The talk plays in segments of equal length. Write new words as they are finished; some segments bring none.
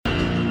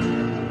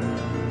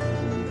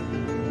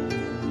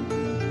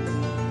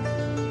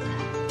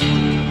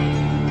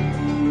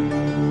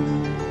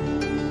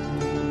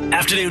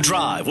Afternoon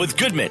Drive with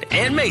Goodman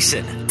and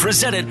Mason,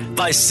 presented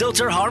by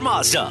Silter-Har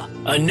Mazda.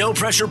 A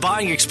no-pressure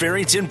buying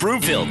experience in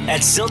Broomfield at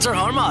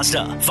Silter-Har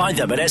Mazda. Find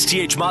them at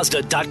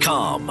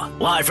sthmazda.com.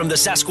 Live from the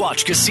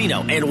Sasquatch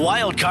Casino and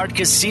Wildcard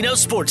Casino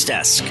Sports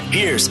Desk,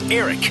 here's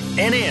Eric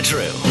and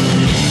Andrew.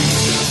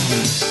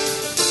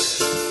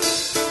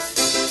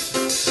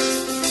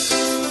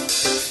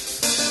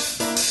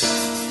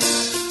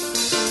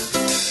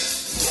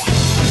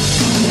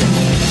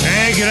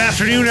 Good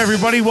afternoon,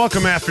 everybody.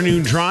 Welcome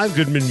Afternoon Drive.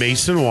 Goodman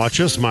Mason. Watch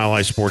us,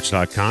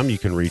 milehighsports.com. You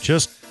can reach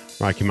us.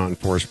 Rocky Mountain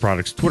Forest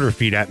Products Twitter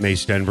feed at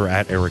Mace Denver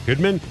at Eric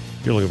Goodman.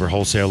 If you're looking for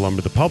wholesale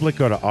lumber to the public,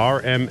 go to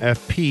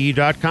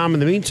rmfp.com. In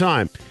the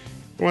meantime,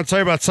 I want to tell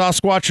you about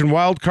Sasquatch and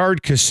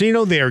Wildcard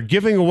Casino. They are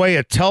giving away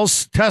a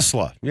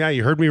Tesla. Yeah,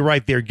 you heard me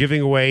right. They're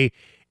giving away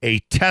a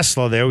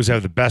Tesla. They always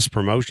have the best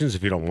promotions.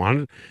 If you don't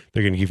want it,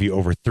 they're going to give you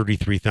over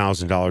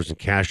 $33,000 in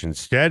cash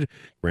instead.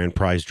 Grand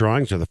prize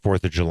drawings are the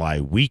 4th of July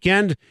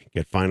weekend.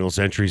 Get finals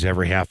entries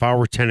every half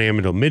hour, 10 a.m.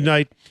 until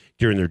midnight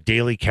during their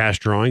daily cash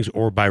drawings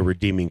or by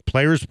redeeming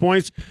players'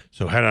 points.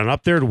 So head on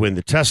up there to win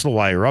the Tesla.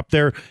 While you're up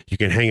there, you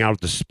can hang out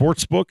at the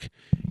sports book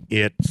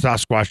at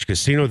Sasquatch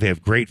Casino. They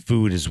have great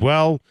food as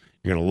well.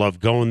 You're going to love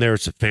going there.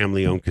 It's a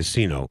family-owned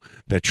casino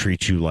that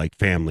treats you like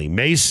family.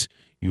 Mace,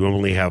 you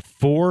only have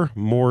 4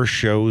 more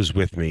shows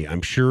with me.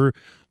 I'm sure,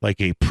 like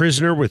a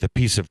prisoner with a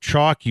piece of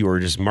chalk, you are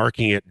just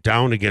marking it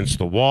down against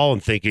the wall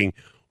and thinking,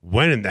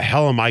 when in the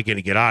hell am I going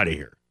to get out of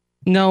here?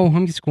 No,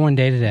 I'm just going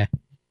day to day.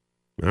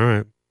 All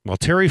right. Well,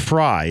 Terry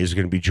Frei is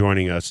going to be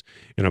joining us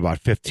in about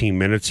 15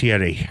 minutes. He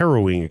had a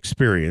harrowing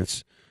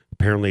experience,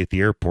 apparently at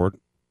the airport,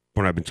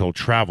 when I've been told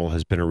travel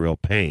has been a real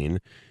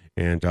pain.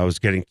 And I was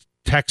getting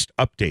text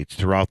updates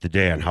throughout the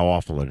day on how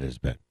awful it has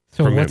been.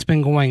 So what's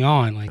been going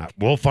on?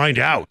 We'll find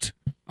out.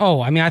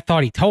 Oh, I mean, I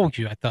thought he told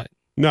you.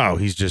 No,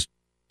 he's just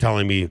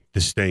telling me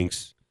this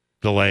stinks,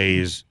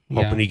 delays,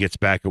 hoping he gets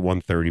back at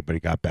 1:30, but he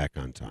got back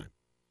on time.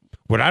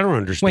 What I don't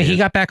understand. Wait, he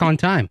got back on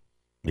time?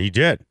 He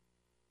did.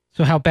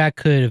 So how bad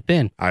could it have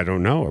been? I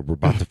don't know. We're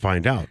about to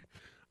find out.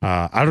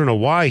 I don't know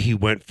why he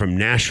went from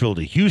Nashville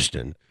to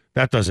Houston.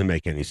 That doesn't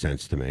make any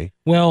sense to me.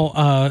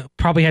 Well,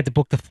 probably had to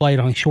book the flight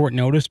on short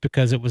notice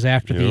because it was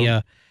after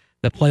the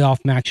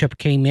playoff matchup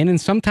came in. And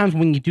sometimes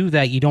when you do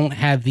that, you don't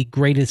have the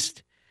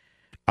greatest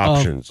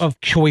options of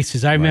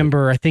choices. I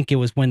remember, I think it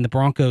was when the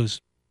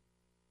Broncos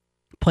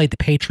played the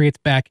Patriots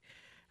back.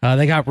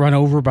 They got run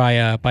over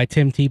by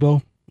Tim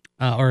Tebow,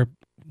 or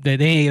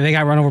they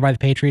got run over by the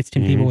Patriots.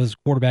 Tim Tebow was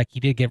quarterback. He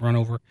did get run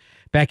over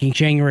back in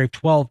January of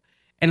 12.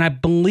 And I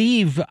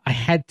believe I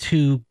had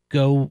to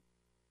go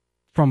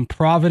from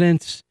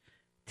Providence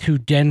to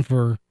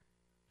Denver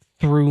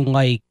through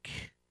like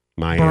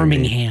Miami.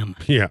 Birmingham.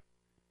 Yeah.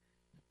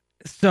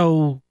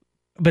 So,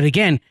 but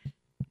again,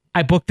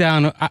 I booked that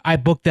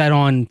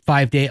on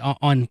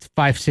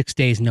 5-6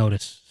 days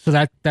notice.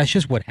 So that's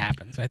just what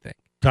happens, I think.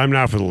 Time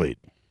now for the lead.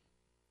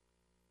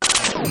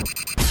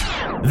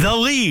 The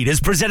Lead is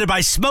presented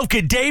by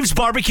Smokin' Dave's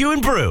Barbecue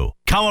and Brew,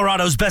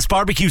 Colorado's best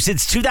barbecue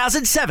since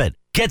 2007.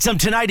 Get some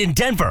tonight in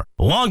Denver,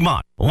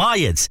 Longmont,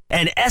 Lyons,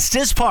 and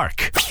Estes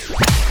Park.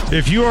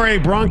 If you are a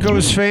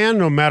Broncos fan,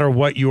 no matter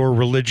what your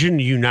religion,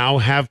 you now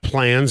have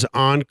plans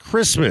on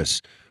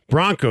Christmas.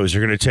 Broncos are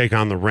going to take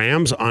on the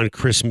Rams on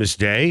Christmas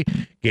Day.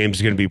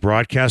 Game's going to be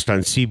broadcast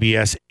on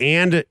CBS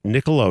and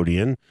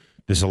Nickelodeon.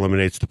 This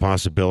eliminates the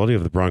possibility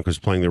of the Broncos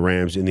playing the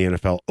Rams in the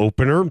NFL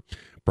opener.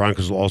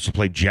 Broncos will also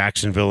play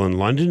Jacksonville and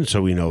London,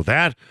 so we know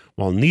that.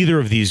 While neither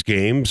of these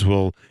games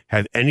will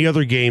have any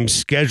other games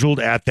scheduled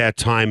at that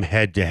time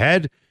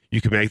head-to-head,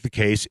 you can make the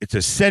case it's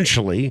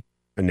essentially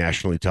a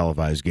nationally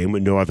televised game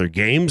with no other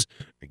games,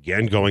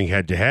 again, going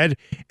head-to-head,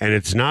 and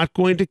it's not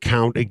going to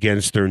count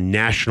against their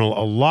national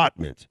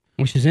allotment.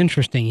 Which is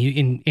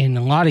interesting. In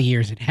a lot of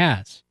years, it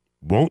has.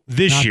 Won't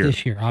this year. Not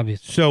this year,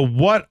 obviously. So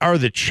what are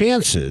the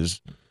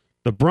chances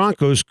the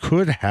Broncos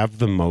could have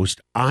the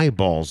most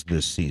eyeballs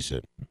this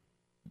season?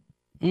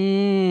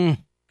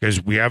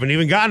 Because we haven't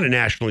even gotten a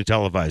nationally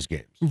televised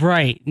game.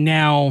 Right.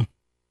 Now,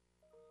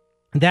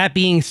 that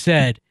being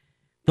said,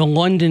 the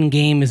London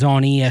game is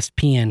on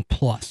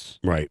ESPN+.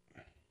 Right.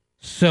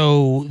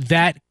 So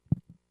that,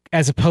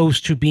 as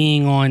opposed to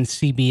being on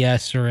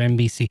CBS or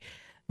NBC,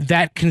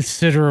 that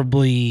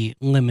considerably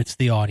limits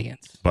the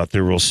audience. But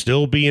there will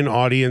still be an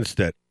audience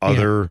that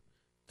other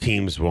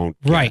teams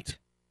won't get. Right.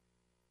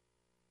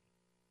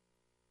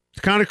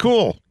 It's kind of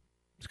cool.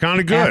 It's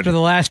kind of good. After the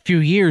last few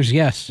years,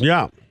 yes.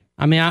 Yeah.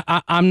 I mean,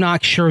 I'm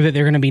not sure that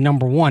they're going to be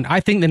number one. I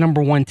think the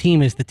number one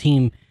team is the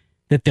team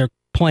that they're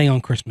playing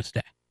on Christmas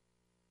Day.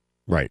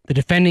 Right. The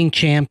defending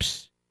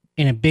champs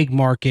in a big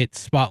market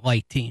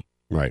spotlight team.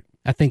 Right.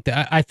 I think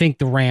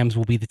the Rams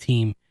will be the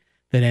team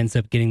that ends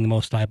up getting the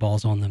most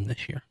eyeballs on them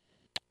this year.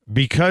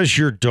 Because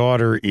your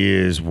daughter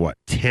is,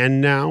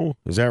 10 now?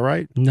 Is that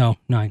right? No,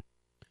 9.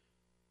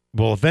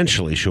 Well,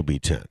 eventually she'll be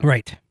 10.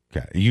 Right.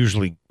 Okay. It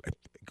usually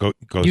goes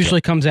usually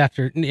up. Comes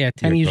after,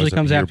 10 usually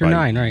comes after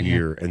 9, right?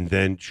 Year, and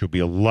then she'll be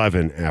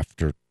 11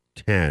 after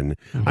 10.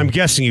 Mm-hmm. I'm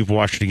guessing you've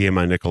watched a game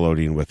on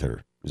Nickelodeon with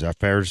her. Is that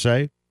fair to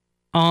say?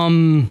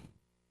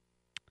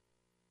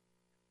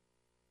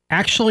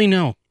 Actually,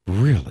 no.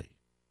 Really?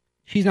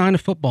 She's not into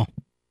football.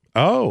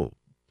 Oh.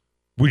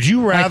 Would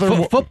you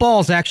rather... football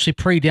is actually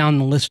pretty down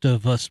the list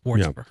of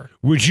sports for her.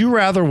 Would you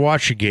rather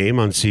watch a game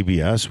on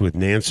CBS with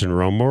Nance and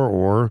Romer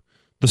or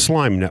the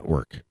Slime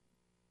Network?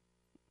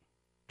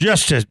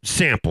 Just to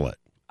sample it.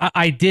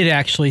 I did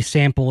actually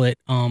sample it.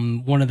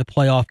 One of the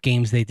playoff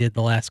games they did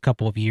the last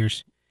couple of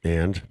years.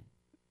 And?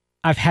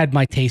 I've had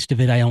my taste of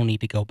it. I don't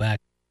need to go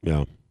back.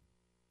 Yeah.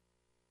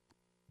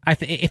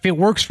 If it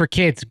works for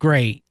kids,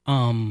 great.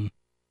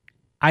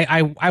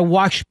 I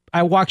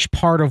watched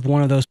part of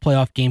one of those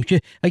playoff games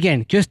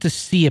just to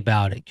see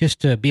about it, just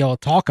to be able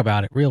to talk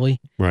about it, really.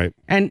 Right.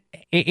 And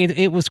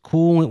it was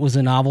cool. It was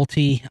a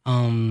novelty.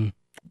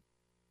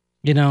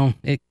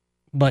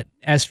 But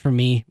as for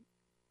me,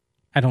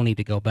 I don't need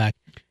to go back.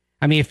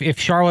 I mean, if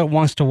Charlotte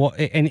wants to,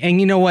 and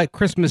you know what,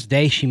 Christmas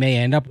Day she may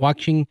end up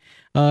watching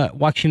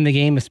the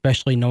game,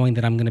 especially knowing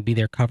that I'm going to be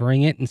there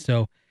covering it, and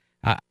so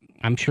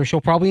I'm sure she'll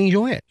probably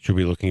enjoy it. She'll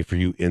be looking for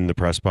you in the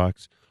press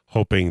box,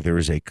 hoping there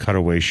is a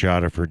cutaway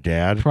shot of her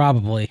dad.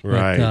 Probably,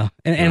 right?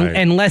 But,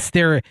 unless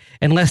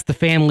the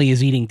family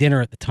is eating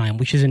dinner at the time,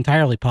 which is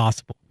entirely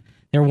possible.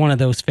 They're one of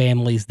those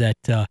families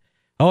that,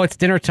 it's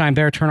dinner time,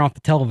 better turn off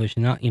the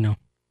television. Not,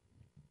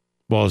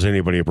 Well, is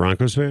anybody a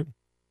Broncos fan?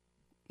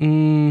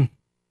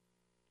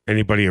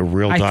 Anybody a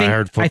real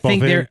diehard football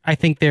fan? I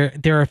think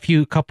there are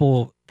a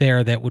couple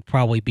there that would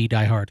probably be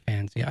diehard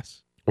fans.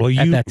 Yes. Well,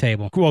 at that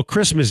table. Well,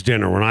 Christmas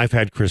dinner. When I've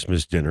had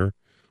Christmas dinner,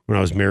 when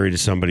I was married to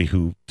somebody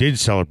who did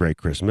celebrate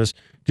Christmas,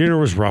 dinner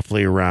was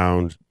roughly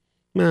around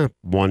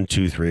 1,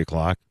 2, 3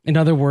 o'clock. In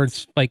other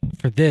words, like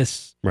for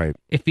this, right?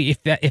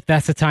 If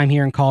that's the time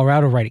here in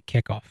Colorado, right at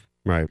kickoff.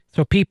 Right.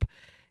 So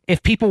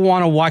if people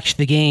want to watch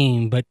the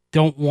game but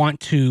don't want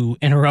to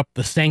interrupt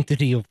the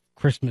sanctity of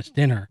Christmas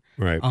dinner,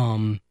 right?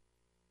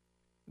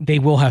 They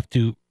will have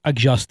to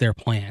adjust their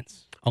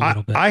plans a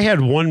little bit. I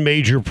had one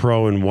major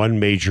pro and one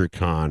major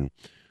con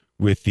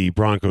with the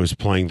Broncos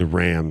playing the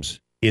Rams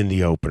in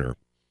the opener.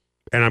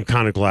 And I'm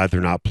kind of glad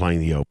they're not playing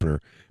the opener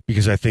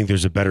because I think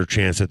there's a better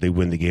chance that they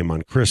win the game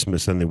on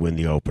Christmas than they win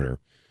the opener.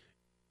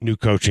 New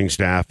coaching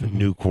staff,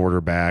 new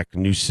quarterback,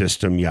 new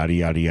system, yada,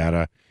 yada,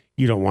 yada.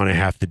 You don't want to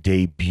have to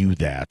debut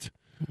that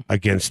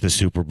against the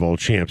Super Bowl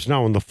champs.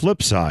 Now, on the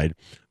flip side,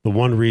 the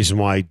one reason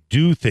why I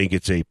do think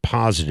it's a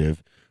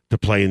positive to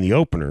play in the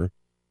opener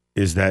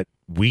is that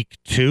week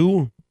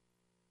 2,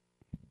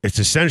 it's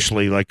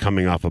essentially like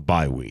coming off a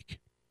bye week.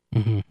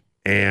 Mm-hmm.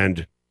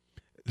 And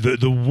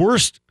the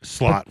worst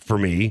slot for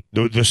me,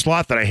 the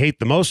slot that I hate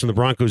the most, and the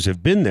Broncos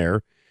have been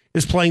there,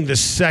 is playing the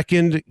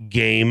second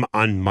game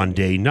on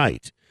Monday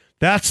night.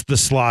 That's the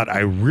slot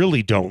I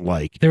really don't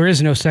like. There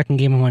is no second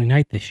game on Monday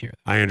night this year.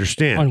 I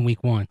understand. On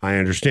week 1. I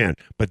understand.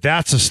 But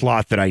that's a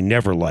slot that I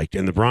never liked,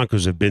 and the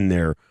Broncos have been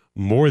there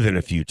more than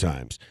a few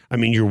times. I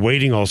mean, you're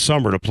waiting all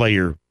summer to play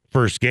your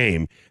first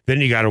game,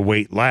 then you got to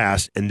wait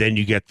last, and then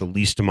you get the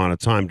least amount of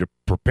time to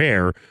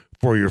prepare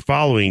for your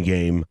following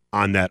game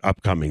on that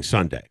upcoming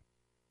Sunday.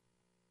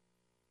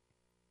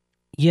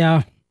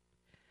 Yeah.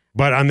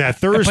 But on that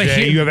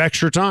Thursday, you have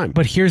extra time.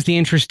 But here's the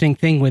interesting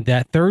thing with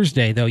that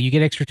Thursday, though. You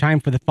get extra time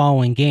for the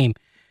following game,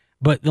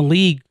 but the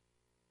league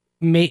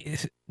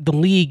mandates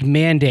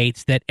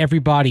that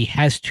everybody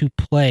has to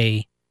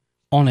play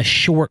on a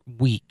short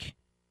week,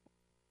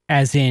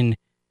 as in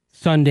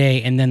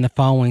Sunday and then the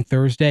following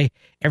Thursday.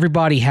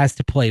 Everybody has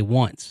to play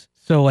once.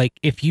 So, like,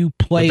 if you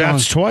play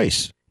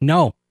twice.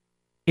 No.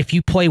 If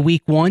you play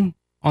week 1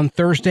 on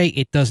Thursday,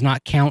 it does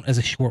not count as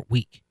a short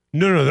week.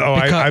 No. Oh,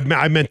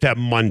 I meant that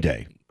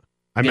Monday.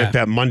 I meant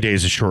that Monday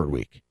is a short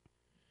week.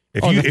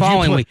 The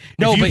following week.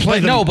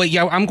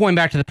 But I'm going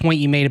back to the point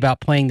you made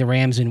about playing the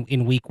Rams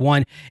in week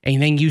 1.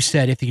 And then you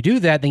said if you do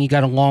that, then you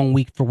got a long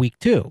week for week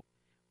 2,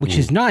 which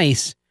is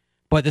nice.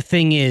 But the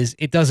thing is,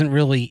 it doesn't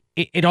really,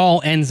 it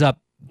all ends up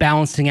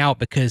balancing out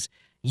because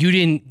you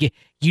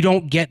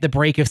don't get the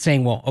break of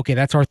saying, well, okay,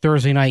 that's our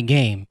Thursday night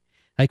game.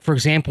 Like, for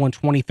example, in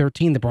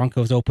 2013, the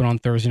Broncos opened on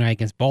Thursday night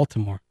against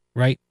Baltimore,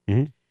 right?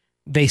 Mm-hmm.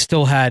 They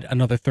still had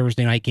another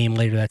Thursday night game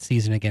later that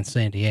season against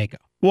San Diego.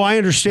 Well, I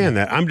understand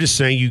that. I'm just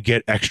saying you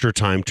get extra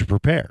time to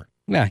prepare.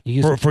 Yeah,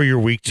 for your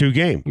week 2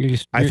 game.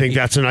 I think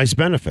that's a nice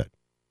benefit.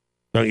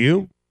 Don't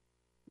you?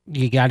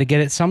 You got to get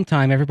it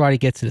sometime. Everybody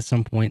gets it at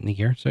some point in the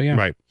year. So, yeah.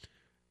 Right.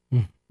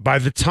 By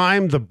the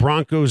time the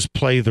Broncos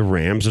play the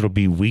Rams, it'll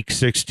be week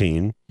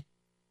 16.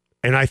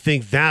 And I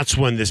think that's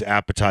when this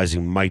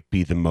matchup might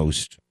be the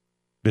most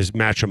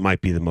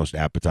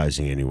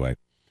appetizing anyway.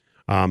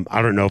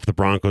 I don't know if the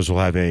Broncos will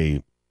have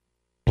a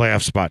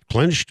playoff spot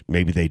clinched.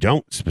 Maybe they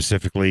don't,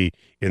 specifically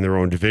in their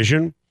own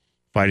division,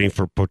 fighting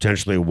for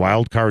potentially a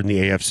wild card in the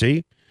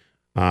AFC.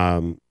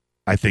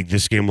 I think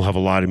this game will have a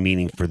lot of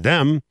meaning for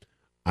them.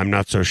 I'm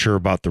not so sure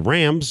about the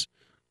Rams.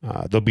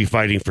 They'll be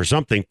fighting for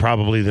something,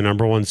 probably the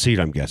number 1 seed,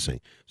 I'm guessing.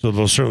 So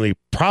there'll certainly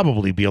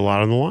probably be a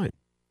lot on the line.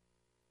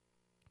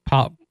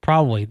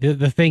 Probably.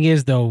 The thing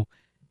is, though,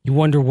 you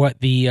wonder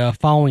what the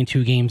following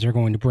 2 games are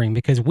going to bring,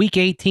 because week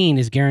 18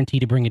 is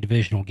guaranteed to bring a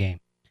divisional game.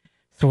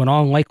 So in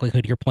all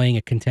likelihood, you're playing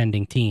a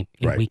contending team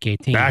in week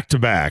 18. Back to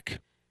back.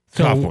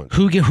 Tough So one.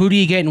 who do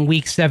you get in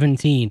week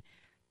 17?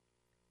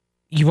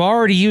 You've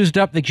already used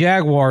up the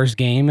Jaguars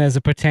game as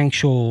a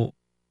potential,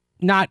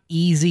 not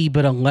easy,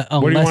 but a What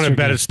do you want to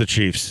bet? game. It's the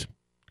Chiefs.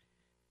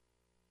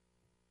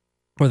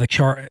 Or the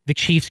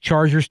Chiefs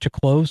Chargers to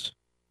close.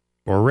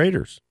 Or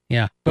Raiders.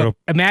 Yeah. But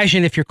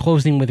imagine if you're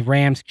closing with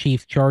Rams,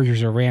 Chiefs,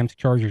 Chargers, or Rams,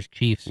 Chargers,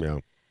 Chiefs. Yeah.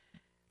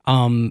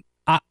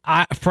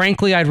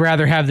 Frankly, I'd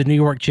rather have the New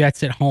York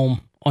Jets at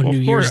home on New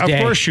Year's Day.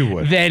 Of course you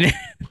would.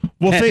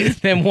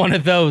 Than one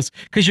of those,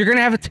 because you're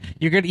gonna have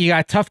you got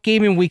a tough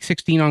game in week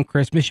 16 on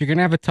Christmas. You're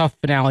gonna have a tough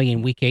finale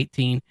in week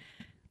 18.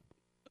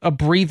 A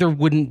breather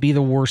wouldn't be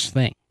the worst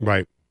thing.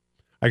 Right.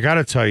 I got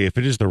to tell you, if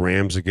it is the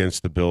Rams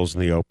against the Bills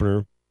in the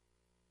opener,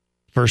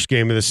 first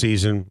game of the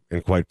season,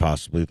 and quite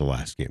possibly the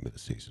last game of the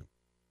season,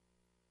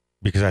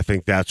 because I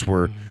think that's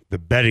where the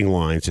betting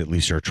lines at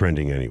least are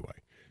trending anyway.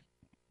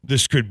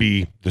 This could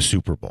be the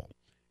Super Bowl,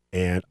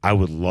 and I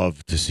would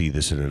love to see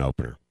this in an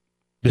opener.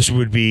 This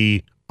would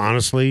be,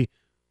 honestly,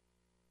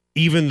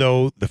 even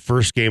though the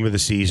first game of the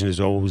season is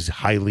always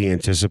highly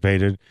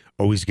anticipated,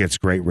 always gets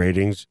great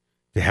ratings,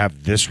 to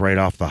have this right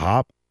off the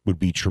hop would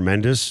be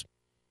tremendous.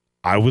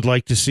 I would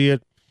like to see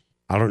it.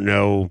 I don't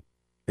know.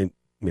 And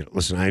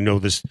listen, I know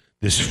this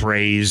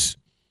phrase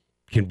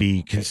can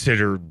be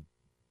considered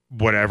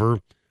whatever.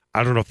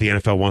 I don't know if the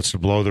NFL wants to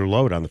blow their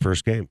load on the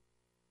first game.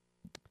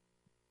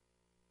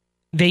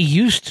 They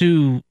used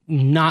to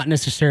not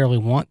necessarily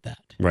want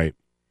that. Right.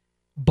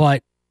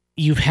 But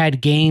you've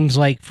had games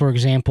like, for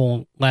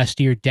example, last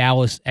year,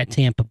 Dallas at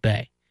Tampa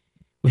Bay,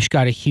 which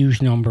got a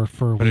huge number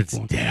for But week it's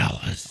one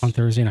Dallas. on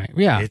Thursday night.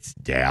 Yeah. It's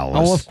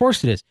Dallas. Oh, of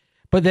course it is.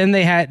 But then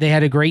they had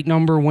a great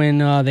number when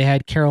they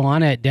had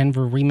Carolina at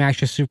Denver rematch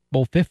the Super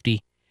Bowl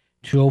 50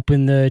 to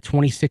open the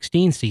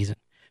 2016 season.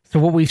 So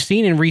what we've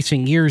seen in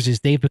recent years is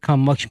they've become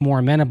much more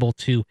amenable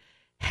to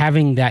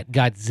having that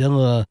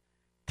Godzilla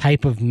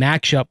type of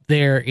matchup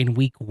there in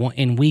week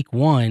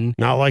one.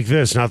 Not like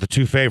this, not the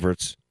two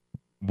favorites.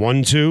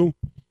 1-2.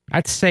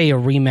 I'd say a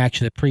rematch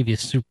of the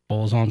previous Super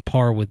Bowl is on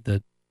par with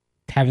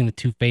having the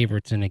two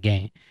favorites in a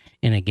game.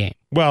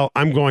 Well,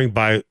 I'm going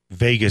by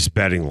Vegas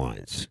betting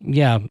lines.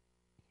 Yeah.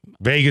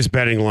 Vegas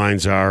betting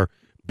lines are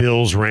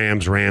Bills,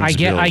 Rams, Bills.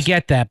 I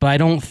get that, but I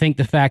don't think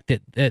the fact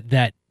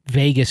that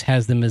Vegas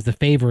has them as the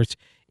favorites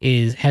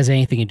has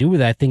anything to do with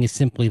that. I think it's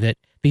simply that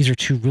these are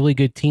two really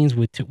good teams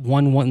with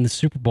one won the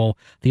Super Bowl.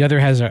 The other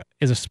is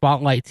a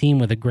spotlight team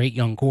with a great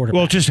young quarterback.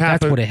 Well,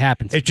 that's what it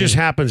happens. It just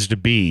happens to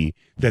be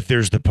that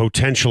there's the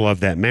potential of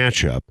that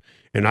matchup,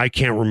 and I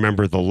can't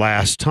remember the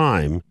last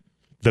time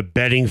the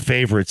betting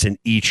favorites in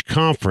each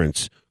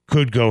conference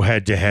could go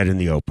head-to-head in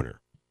the opener.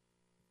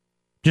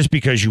 Just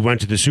because you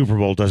went to the Super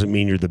Bowl doesn't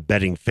mean you're the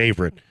betting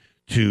favorite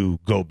to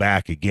go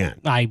back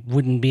again. I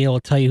wouldn't be able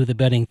to tell you who the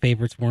betting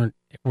favorites were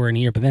in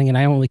here, but then again,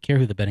 I don't really care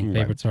who the betting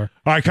favorites are.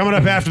 All right, coming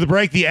up after the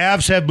break, the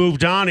Avs have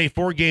moved on, a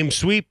 4-game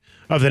sweep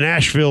of the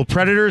Nashville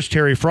Predators.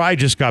 Terry Frei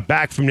just got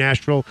back from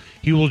Nashville.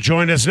 He will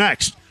join us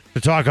next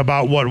to talk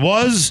about what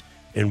was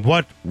and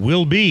what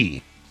will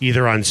be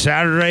either on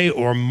Saturday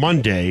or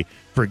Monday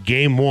for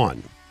Game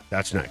 1.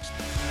 That's next.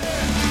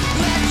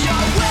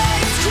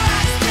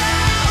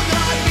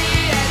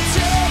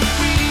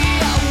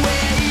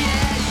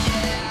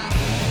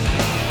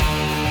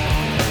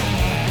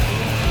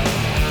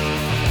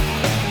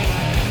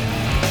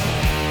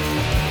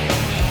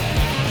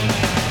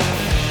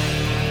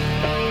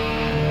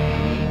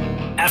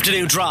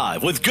 Afternoon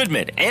Drive with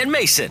Goodman and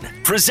Mason,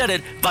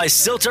 presented by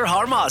Silter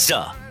Har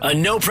Mazda. A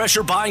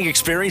no-pressure buying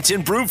experience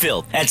in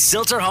Broomfield at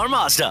Silter Har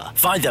Mazda.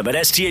 Find them at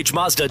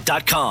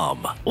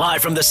sthmazda.com.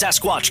 Live from the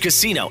Sasquatch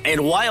Casino and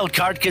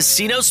Wildcard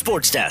Casino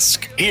Sports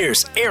Desk,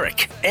 here's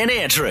Eric and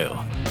Andrew.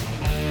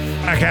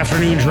 Back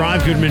afternoon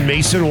drive, Goodman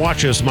Mason.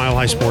 Watch us,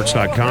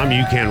 milehighsports.com.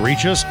 You can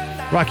reach us.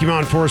 Rocky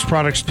Mountain Forest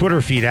Products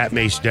Twitter feed at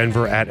Mace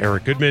Denver, at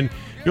Eric Goodman.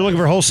 If you're looking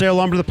for wholesale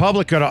lumber to the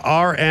public, go to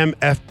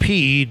rmfp.com.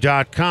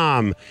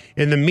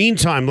 In the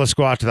meantime, let's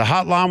go out to the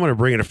hotline. I want to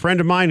bring in a friend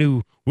of mine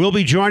who will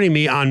be joining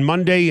me on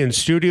Monday in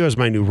studio as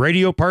my new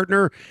radio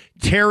partner,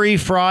 Terry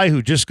Frei,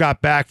 who just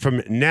got back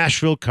from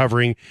Nashville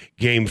covering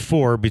Game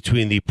 4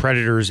 between the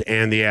Predators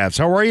and the Avs.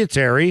 How are you,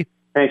 Terry?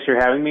 Thanks for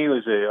having me. It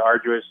was an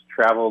arduous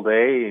travel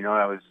day.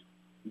 I was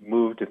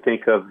moved to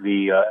think of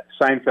the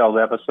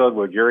Seinfeld episode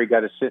where Jerry got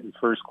to sit in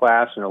first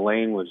class and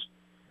Elaine was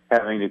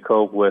having to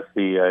cope with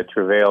the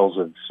travails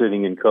of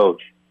sitting in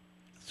coach.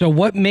 So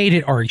what made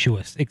it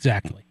arduous,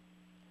 exactly?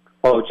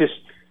 Oh, just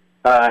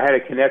I had a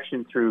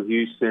connection through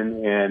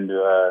Houston and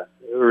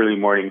early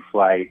morning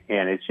flight,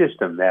 and it's just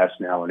a mess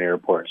now in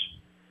airports.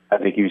 I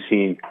think you've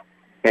seen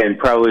and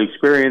probably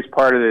experienced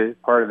part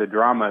of the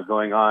drama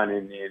going on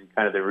in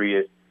kind of the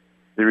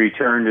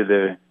return to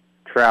the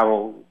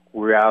travel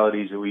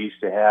realities that we used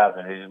to have,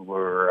 and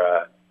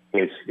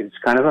it's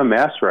kind of a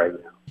mess right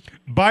now.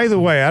 By the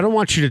way, I don't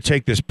want you to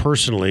take this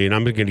personally, and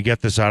I'm going to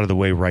get this out of the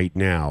way right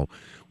now.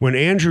 When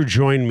Andrew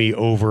joined me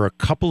over a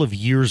couple of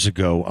years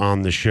ago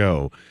on the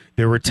show,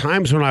 there were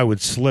times when I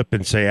would slip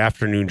and say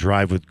afternoon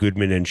drive with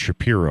Goodman and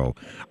Shapiro.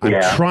 I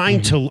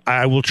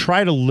will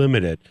try to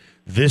limit it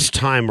this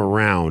time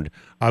around.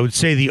 I would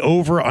say the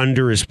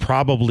over-under is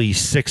probably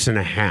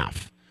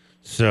 6.5.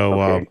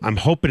 So Okay. I'm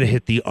hoping to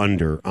hit the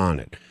under on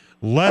it.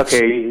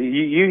 Okay,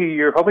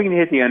 you're hoping to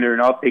hit the under,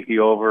 and I'll take the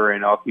over,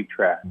 and I'll keep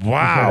track.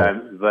 Wow.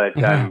 But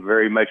I'm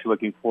very much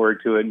looking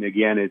forward to it. And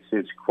again,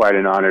 it's quite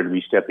an honor to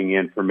be stepping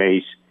in for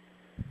Mace,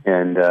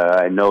 and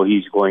I know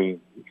he's going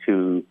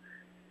to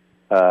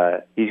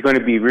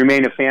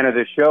remain a fan of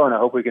this show, and I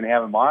hope we can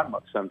have him on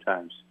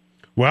sometimes.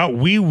 Well,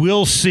 we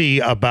will see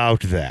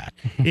about that.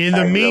 In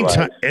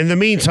the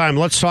meantime,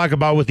 let's talk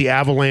about what the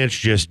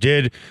Avalanche just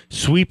did,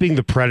 sweeping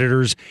the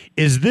Predators.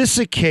 Is this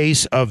a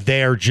case of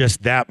they are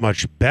just that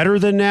much better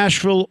than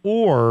Nashville,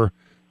 or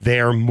they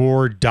are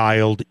more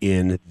dialed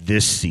in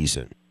this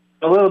season?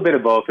 A little bit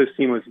of both. This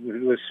team was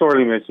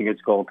sorely missing its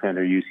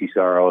goaltender, UC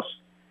Saros,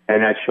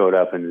 and that showed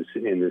up in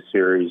the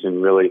series.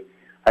 And really,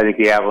 I think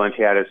the Avalanche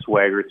had a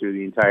swagger through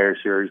the entire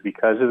series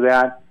because of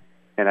that.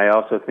 And I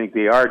also think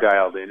they are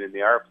dialed in and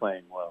they are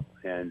playing well.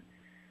 And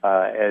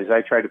as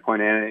I tried to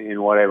point out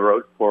in what I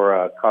wrote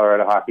for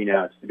Colorado Hockey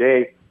Now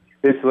today,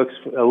 this looks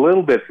a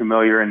little bit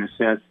familiar in the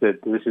sense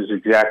that this is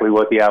exactly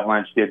what the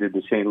Avalanche did to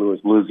the St. Louis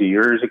Blues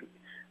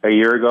a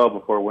year ago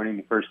before winning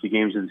the first two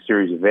games of the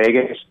series of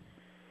Vegas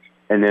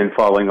and then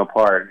falling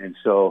apart. And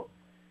so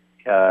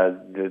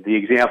the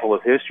example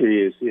of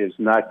history is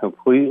not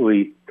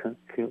completely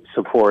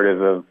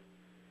supportive of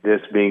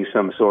this being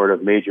some sort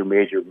of major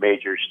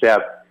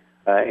step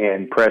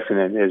and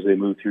precedent as they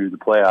move through the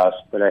playoffs.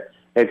 But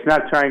it's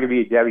not trying to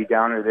be a Debbie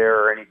Downer there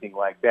or anything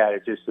like that.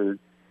 It's just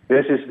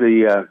this is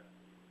the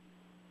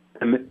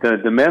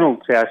mental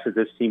test that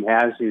this team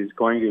has is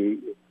going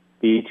to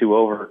be to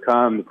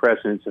overcome the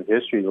precedents of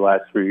history the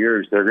last 3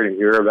 years. They're going to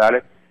hear about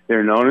it.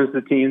 They're known as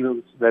the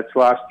team that's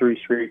lost 3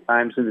 straight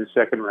times in the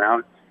second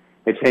round.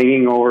 It's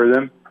hanging over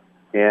them,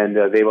 and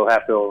they will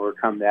have to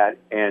overcome that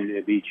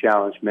and be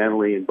challenged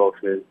mentally and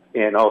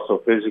also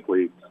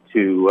physically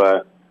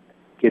to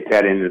get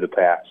that into the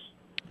past.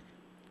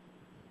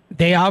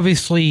 They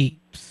obviously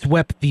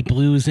swept the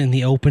Blues in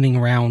the opening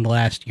round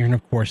last year, and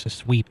of course a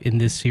sweep in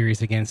this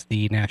series against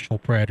the Nashville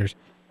Predators.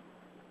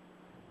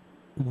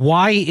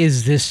 Why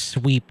is this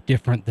sweep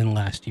different than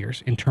last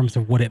year's in terms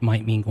of what it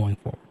might mean going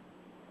forward?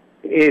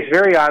 It's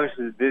very obvious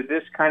that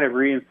this kind of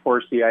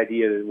reinforced the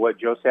idea that what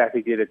Joe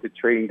Sakic did at the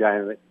trading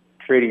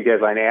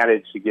deadline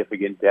added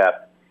significant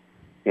depth,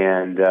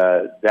 and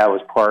that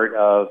was part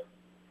of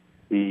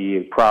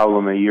the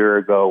problem a year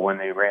ago when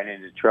they ran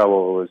into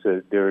trouble. Was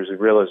that there was a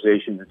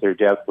realization that their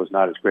depth was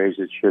not as great as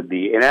it should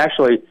be, and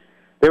actually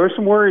there was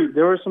some worry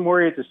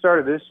at the start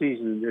of this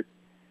season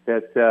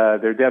that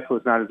their depth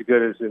was not as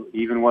good as it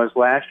even was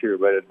last year,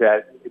 but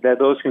that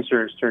those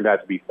concerns turned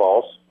out to be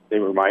false. They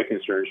were my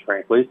concerns,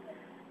 frankly.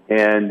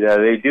 And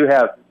they do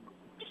have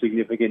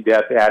significant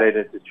depth added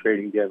at the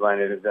trading deadline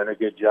and have done a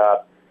good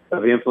job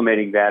of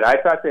implementing that. I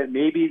thought that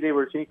maybe they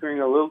were tinkering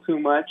a little too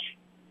much,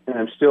 and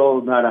I'm still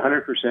not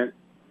 100%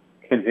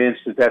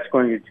 convinced that that's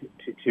going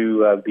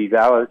to be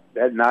valid.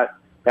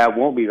 That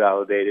won't be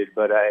validated,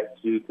 but I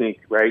do think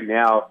right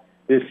now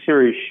this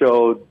series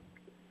showed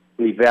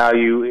the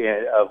value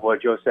of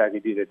what Joe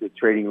Sakic did at the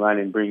trading line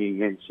and bringing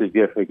in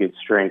significant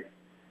strength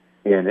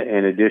and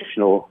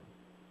additional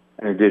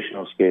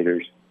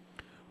skaters.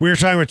 We're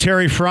talking with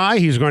Terry Frei.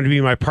 He's going to be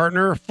my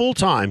partner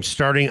full-time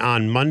starting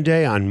on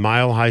Monday on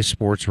Mile High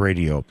Sports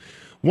Radio.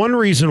 One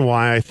reason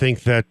why I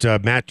think that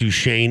Matt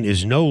Duchene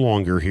is no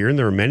longer here, and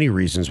there are many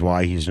reasons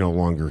why he's no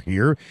longer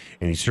here,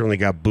 and he certainly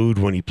got booed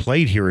when he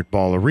played here at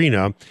Ball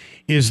Arena,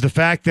 is the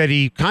fact that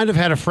he kind of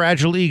had a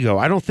fragile ego.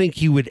 I don't think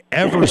he would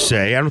ever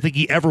say, I don't think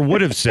he ever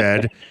would have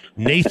said,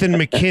 Nathan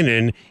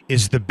MacKinnon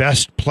is the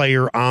best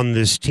player on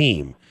this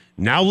team.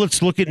 Now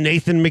let's look at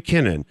Nathan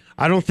MacKinnon.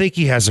 I don't think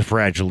he has a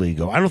fragile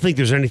ego. I don't think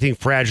there's anything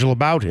fragile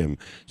about him.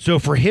 So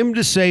for him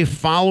to say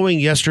following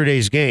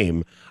yesterday's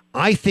game,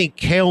 I think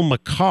Cale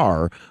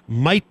Makar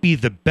might be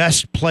the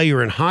best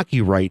player in hockey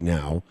right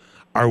now.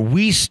 Are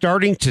we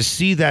starting to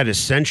see that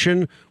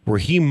ascension where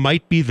he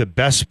might be the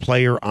best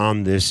player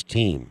on this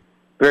team?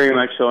 Very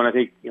much so, and I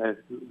think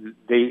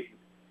the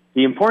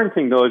important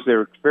thing, though, is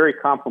they're very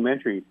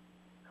complementary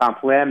in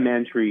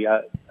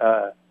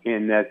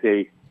that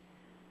they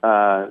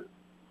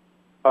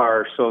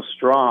are so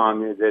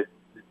strong that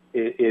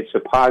it's a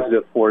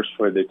positive force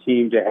for the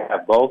team to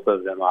have both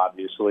of them,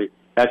 obviously.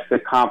 That's the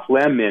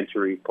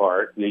complementary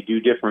part. They do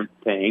different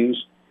things,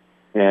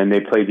 and they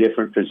play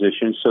different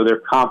positions, so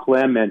they're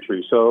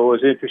complementary. So it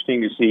was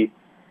interesting to see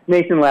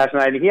Nathan last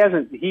night.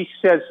 He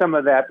said some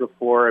of that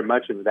before, and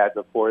much of that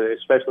before,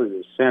 especially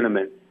the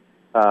sentiment,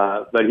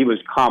 but he was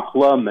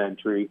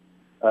complimentary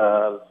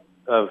of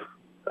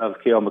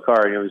Cale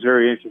Makar. And it was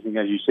very interesting,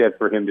 as you said,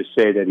 for him to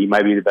say that he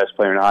might be the best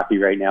player in hockey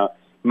right now.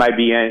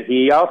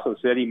 He also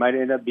said he might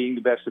end up being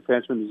the best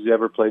defenseman who's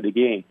ever played the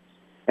game.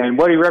 And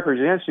what he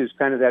represents is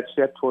kind of that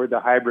step toward the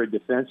hybrid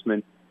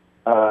defenseman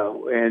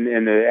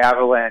and the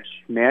Avalanche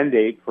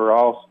mandate for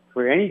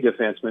any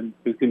defenseman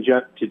who can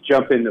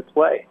jump into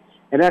play.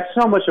 And that's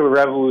so much of a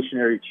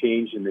revolutionary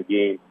change in the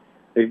game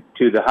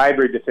to the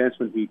hybrid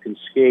defenseman who can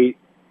skate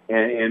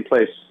and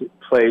play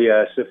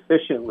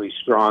sufficiently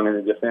strong in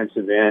the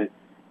defensive end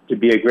to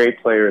be a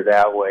great player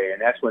that way.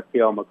 And that's what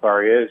Cale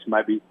Makar is.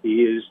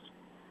 He is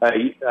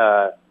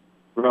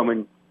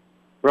Roman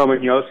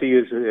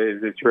Josi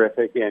is a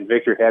terrific, and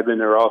Victor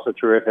Hedman are also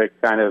terrific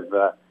kind of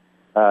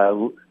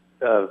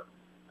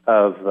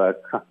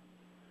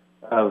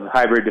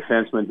hybrid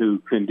defensemen who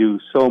can do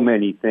so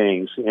many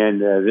things.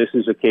 And this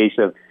is a case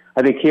of,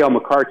 I think, Cale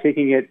Makar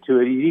taking it to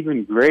an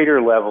even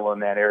greater level in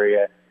that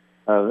area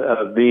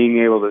of being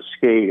able to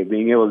skate, of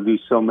being able to do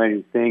so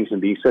many things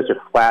and being such a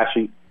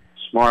flashy,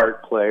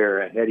 smart player,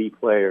 a heady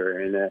player.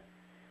 And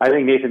I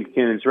think Nathan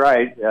McKinnon's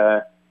right.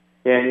 And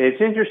it's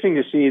interesting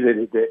to see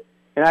that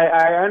and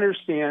I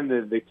understand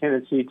the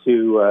tendency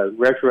to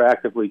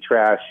retroactively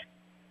trash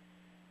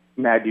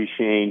Matt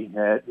Duchene.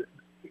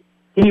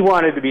 He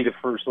wanted to be the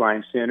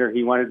first-line center.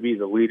 He wanted to be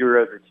the leader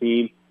of the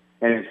team,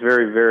 and it's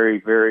very, very,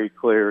 very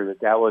clear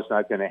that was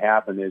not going to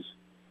happen as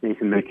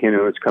Nathan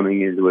McKinnon was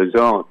coming into his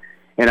own.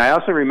 And I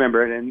also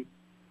remember, and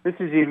this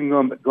is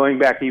even going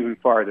back even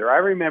farther, I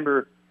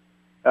remember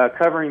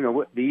covering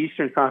the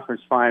Eastern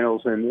Conference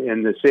Finals,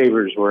 and the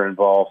Sabres were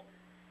involved,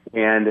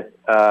 and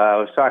I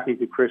was talking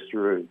to Chris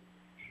Giroux.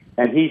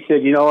 And he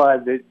said,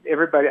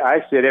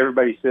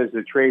 everybody says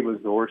the trade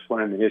was the worst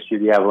one in the history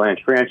of the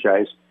Avalanche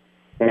franchise,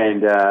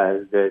 and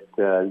that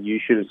you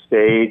should have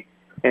stayed.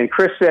 And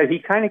Chris said he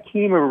kind of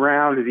came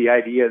around to the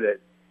idea that,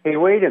 hey,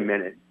 wait a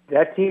minute,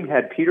 that team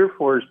had Peter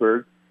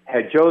Forsberg,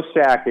 had Joe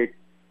Sakic,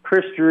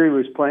 Chris Drury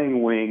was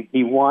playing wing.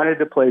 He wanted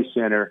to play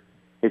center.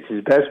 It's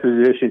his best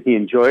position. He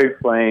enjoyed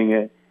playing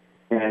it,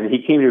 and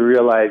he came to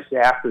realize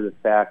after the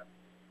fact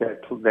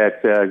that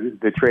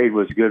the trade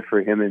was good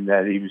for him and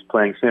that he was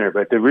playing center.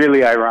 But the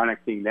really ironic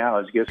thing now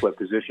is, guess what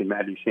position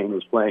Matt Duchene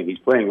was playing? He's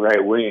playing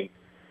right wing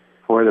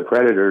for the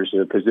Predators,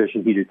 a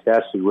position he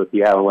detested with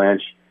the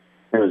Avalanche,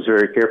 and was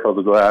very careful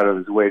to go out of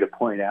his way to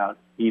point out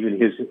even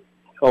his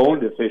own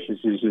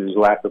deficiencies and his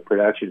lack of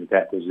production at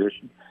that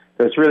position.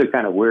 So it's really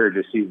kind of weird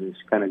to see this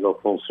kind of go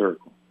full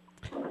circle.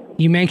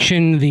 You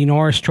mentioned the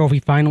Norris Trophy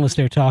finalists.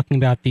 They're talking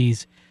about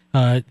these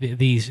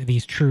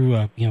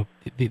true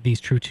these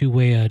true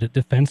two-way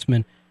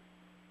defensemen.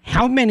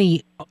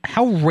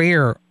 How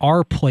rare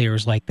are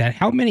players like that?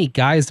 How many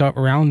guys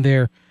around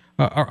the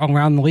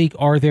league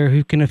are there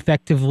who can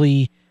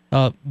effectively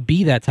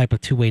be that type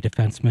of two-way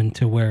defenseman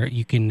to where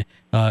you can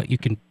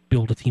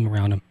build a team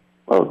around him?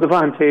 Well,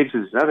 Devon Taves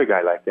is another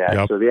guy like that.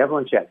 Yep. So the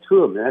Avalanche had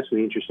two of them. That's the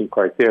interesting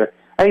part there.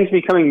 I think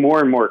it's becoming more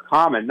and more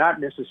common, not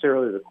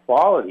necessarily the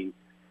quality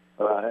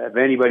of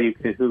anybody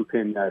who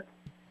can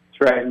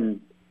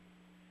threaten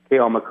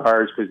Cale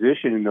Makar's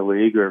position in the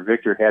league, or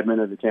Victor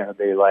Hedman of the Tampa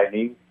Bay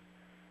Lightning,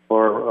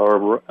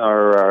 or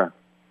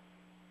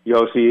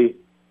Josi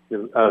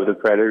of the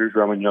Predators,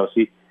 Roman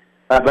Josi.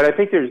 But I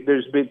think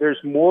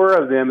there's more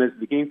of them as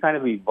the game kind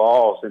of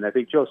evolves, and I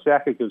think Joe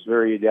Sakic was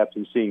very adept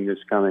in seeing this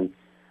coming.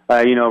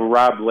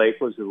 Rob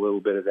Blake was a little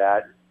bit of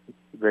that.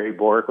 Barry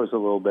Bork was a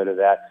little bit of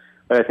that.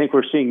 But I think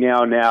we're seeing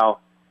now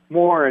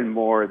more and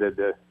more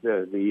the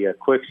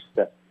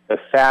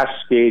fast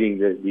skating,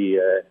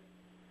 the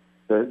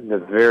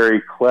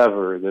very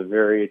clever, the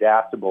very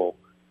adaptable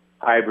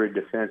hybrid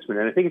defenseman.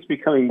 And I think it's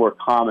becoming more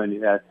common.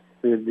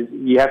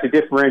 You have to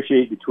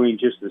differentiate between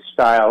just the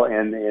style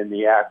and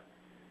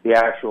the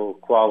actual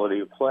quality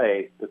of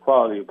play. The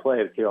quality of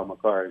play of Cale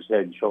Makar is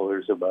head and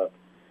shoulders above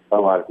a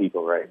lot of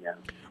people right now.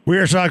 We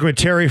are talking with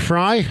Terry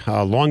Frei,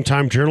 a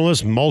longtime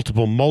journalist,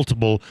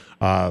 multiple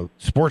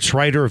sports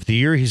writer of the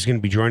year. He's going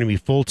to be joining me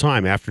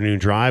full-time afternoon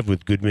drive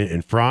with Goodman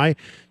and Frei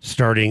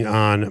starting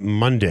on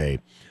Monday.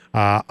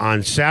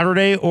 On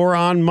Saturday or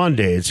on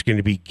Monday, it's going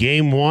to be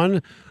game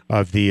one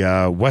of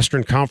the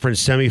Western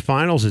Conference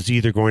semifinals. It's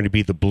either going to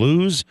be the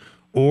Blues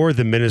or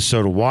the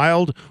Minnesota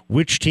Wild.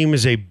 Which team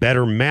is a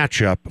better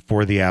matchup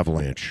for the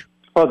Avalanche?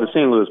 Well, the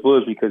St. Louis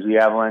Blues, because the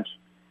Avalanche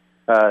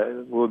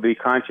will be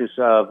conscious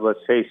of, let's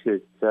face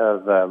it,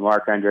 of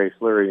Marc-Andre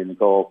Fleury in the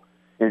goal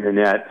in the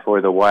net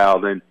for the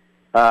Wild. And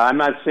I'm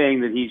not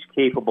saying that he's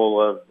capable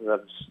of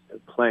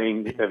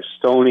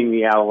stoning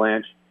the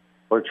Avalanche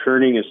or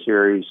turning a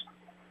series.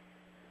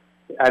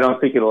 I don't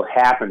think it'll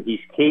happen.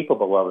 He's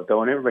capable of it,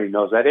 though, and everybody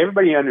knows that.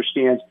 Everybody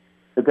understands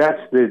that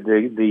that's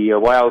the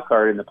wild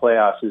card in the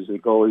playoffs is the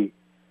goalie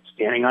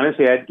standing on his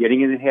head,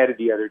 getting in the head of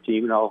the other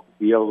team, and I'll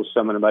be able to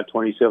summon about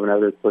 27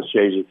 other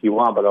cliches if you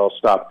want, but I'll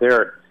stop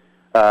there.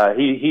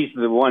 He's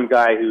the one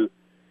guy who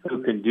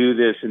can do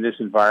this in this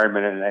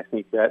environment, and I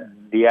think that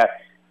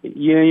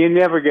you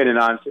never get an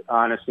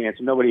honest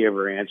answer. Nobody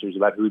ever answers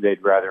about who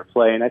they'd rather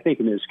play, and I think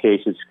in this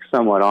case it's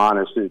somewhat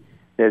honest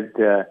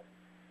that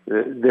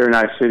they're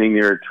not sitting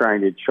there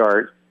trying to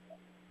chart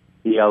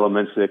the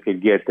elements that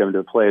could get them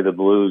to play the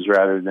Blues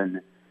rather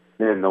than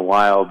the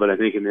Wild. But I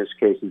think in this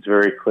case it's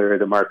very clear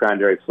that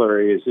Marc-Andre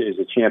Fleury is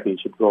a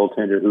championship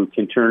goaltender who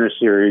can turn a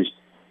series,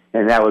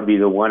 and that would be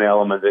the one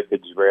element that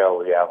could derail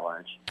the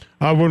Avalanche.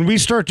 When we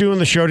start doing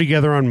the show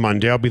together on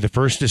Monday, I'll be the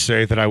first to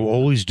say that I will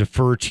always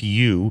defer to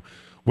you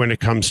when it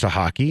comes to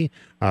hockey.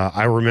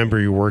 I remember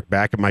your work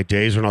back in my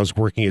days when I was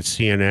working at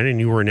CNN, and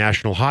you were a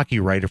national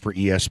hockey writer for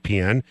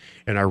ESPN,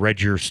 and I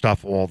read your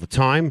stuff all the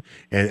time,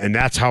 and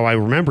that's how I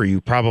remember you,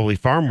 probably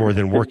far more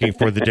than working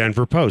for the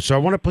Denver Post. So I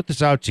want to put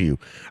this out to you.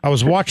 I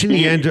was watching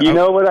the end. You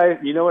know what I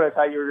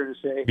thought you were going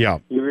to say? Yeah.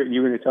 You were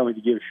going to tell me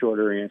to give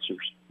shorter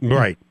answers.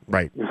 Right.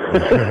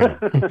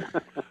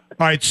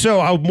 All right, so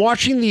I'm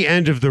watching the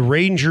end of the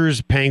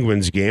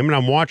Rangers-Penguins game, and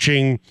I'm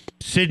watching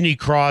Sidney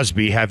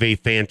Crosby have a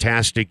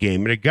fantastic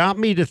game. And it got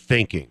me to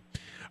thinking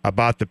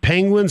about the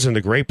Penguins and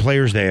the great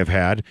players they have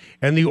had,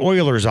 and the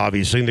Oilers,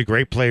 obviously, and the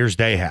great players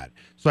they had.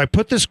 So I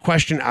put this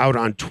question out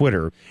on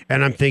Twitter,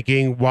 and I'm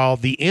thinking, while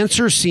the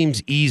answer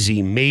seems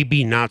easy,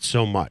 maybe not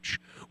so much.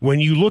 When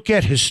you look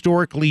at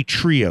historically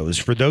trios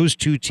for those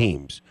two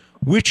teams,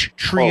 which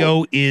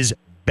trio is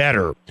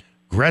better?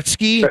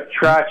 Gretzky?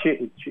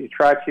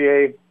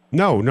 Trottier?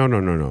 No.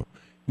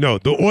 No,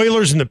 the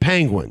Oilers and the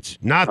Penguins,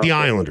 not the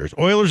Islanders.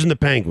 Oilers and the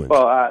Penguins.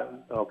 Well,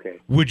 okay.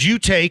 Would you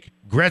take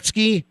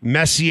Gretzky,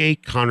 Messier,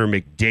 Connor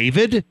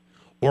McDavid,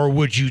 or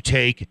would you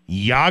take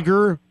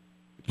Jagr,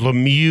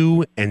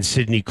 Lemieux, and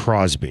Sidney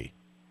Crosby?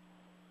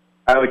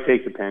 I would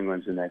take the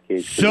Penguins in that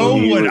case. So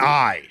would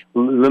I.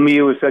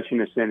 Lemieux was such an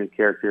ascendant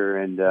character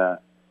and a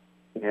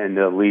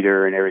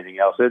leader and everything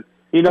else.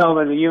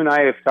 You and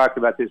I have talked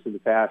about this in the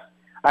past.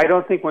 I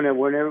don't think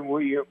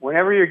whenever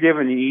you're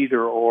given the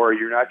either or,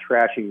 you're not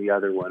trashing the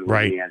other one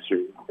when you answer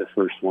the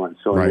first one.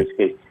 So in this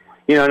case,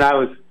 and I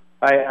was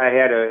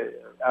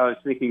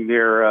thinking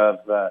there of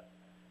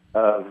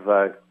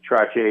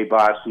Trottier,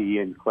 Bossy,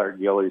 and Clark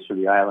Gillies for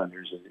the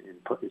Islanders in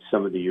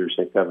some of the years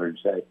they covered.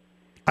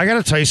 I got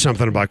to tell you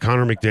something about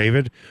Connor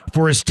McDavid.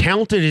 For as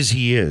talented as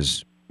he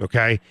is,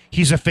 okay,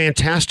 he's a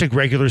fantastic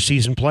regular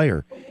season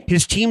player.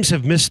 His teams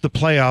have missed the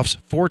playoffs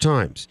 4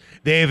 times.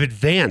 They have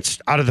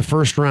advanced out of the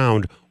first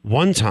round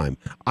 1 time.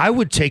 I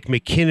would take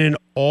McKinnon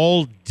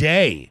all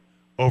day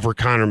over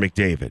Connor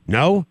McDavid.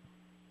 No?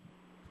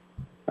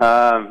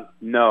 No.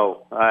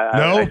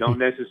 I don't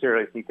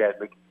necessarily think that.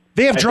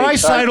 They have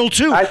Draisaitl,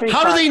 too.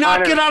 How do they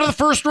not get out of the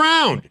first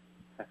round?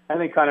 I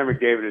think Connor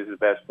McDavid is the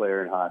best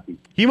player in hockey.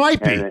 He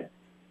might be.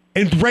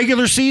 In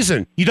regular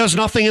season, he does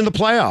nothing in the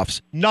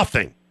playoffs.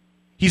 Nothing.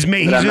 He's a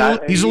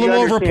little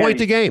over a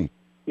point a game.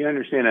 You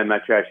understand? I'm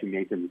not trashing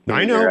Nathan McKinnon.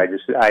 I know.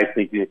 I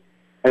think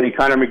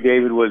Connor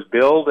McDavid was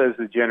billed as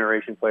a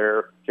generational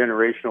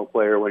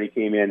player when he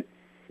came in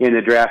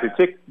the draft. It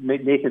took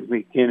Nathan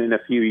McKinnon a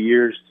few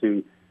years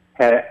to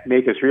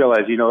make us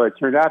realize. It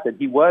turned out that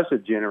he was a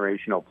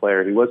generational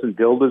player. He wasn't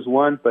billed as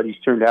one, but he's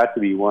turned out to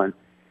be one.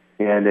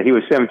 And he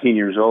was 17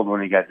 years old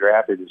when he got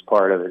drafted as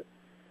part of it.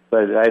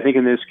 But I think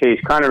in this case,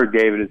 Connor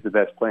McDavid is the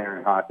best player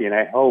in hockey, and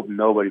I hope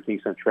nobody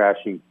thinks I'm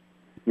trashing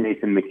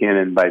Nathan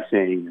McKinnon by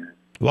saying that.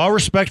 Well, I'll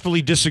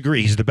respectfully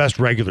disagree. He's the best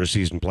regular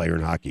season player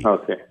in hockey.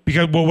 Okay.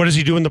 Because, what does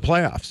he do in the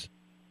playoffs?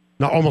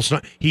 Almost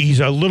not. He's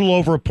a little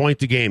over a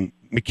point a game.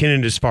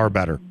 McKinnon is far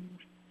better.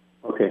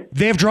 Okay.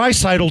 They have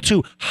Draisaitl,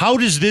 too. How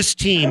does this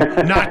team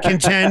not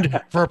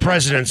contend for a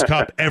President's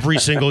Cup every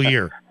single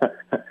year?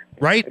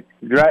 Right?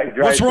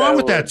 What's wrong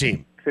with that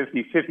team?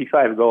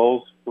 55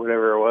 goals,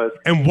 whatever it was.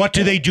 And what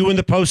do they do in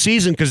the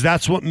postseason? Because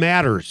that's what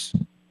matters.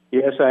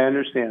 Yes, I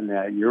understand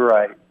that. You're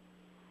right.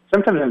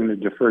 Sometimes I'm going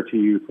to defer to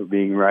you for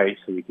being right,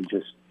 so we can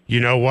just...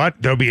 You know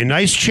what? There'll be a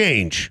nice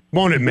change,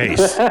 won't it,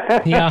 Mace?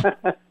 Yeah,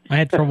 I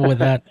had trouble with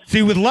that.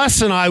 See, with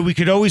Les and I, we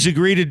could always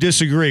agree to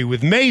disagree.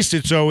 With Mace,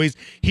 it's always,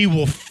 he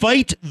will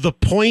fight the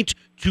point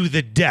to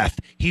the death.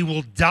 He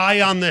will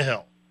die on the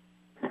hill.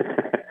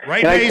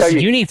 Right, Mace?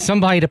 You need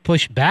somebody to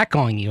push back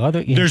on you.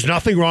 There's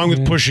nothing wrong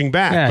with pushing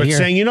back, but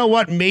saying, you know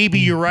what, maybe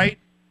you're right.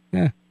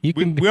 Yeah,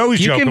 we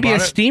always joke about it. You can be a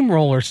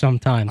steamroller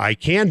sometimes. I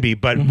can be,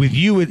 but with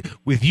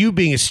you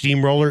being a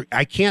steamroller,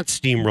 I can't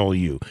steamroll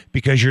you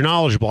because you're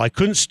knowledgeable. I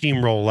couldn't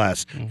steamroll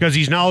Les because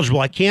he's knowledgeable.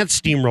 I can't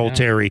steamroll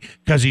Terry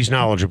because he's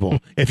knowledgeable.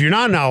 If you're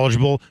not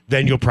knowledgeable,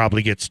 then you'll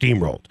probably get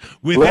steamrolled.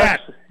 With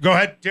that, go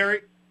ahead,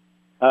 Terry.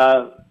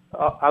 I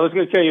was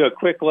going to tell you a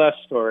quick Les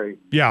story.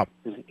 Yeah.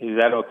 Is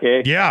that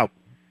okay? Yeah.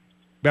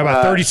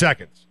 About 30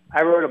 seconds.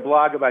 I wrote a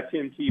blog about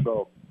Tim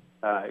Tebow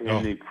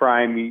in the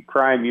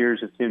prime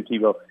years of Tim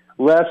Tebow.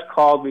 Les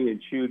called me and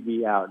chewed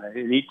me out,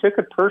 and he took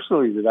it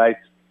personally that I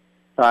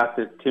thought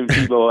that Tim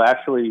Tebow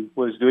actually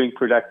was doing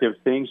productive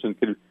things and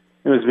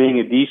was being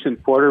a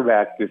decent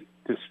quarterback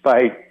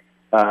despite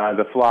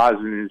the flaws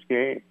in his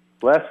game.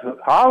 Les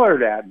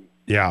hollered at me.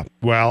 Yeah,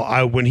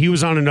 well, when he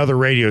was on another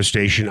radio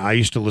station, I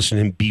used to listen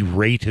to him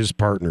berate his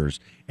partners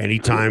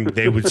anytime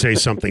they would say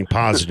something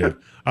positive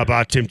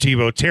about Tim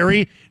Tebow.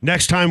 Terry,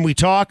 next time we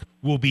talk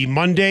will be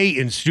Monday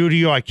in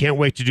studio. I can't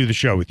wait to do the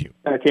show with you.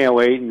 I can't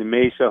wait. And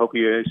Mace, I hope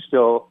you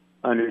still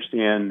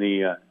understand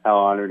how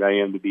honored I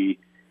am to be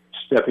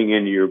stepping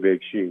into your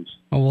big shoes.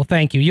 Oh, well,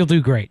 thank you. You'll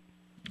do great.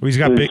 Well, he's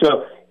got big.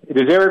 So,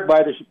 does Eric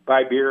buy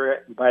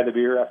the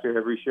beer after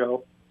every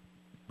show?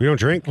 We don't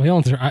drink. We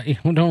don't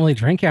really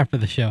drink after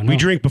the show. No. We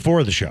drink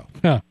before the show.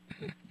 Huh.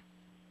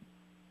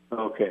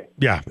 Okay.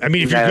 Yeah, I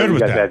mean, if you're good with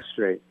that. That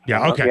straight.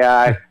 Yeah, okay.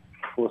 Yeah,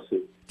 we'll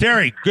see.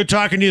 Terry, good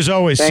talking to you as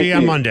always. See you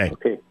on Monday.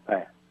 Okay,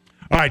 bye.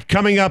 All right,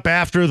 coming up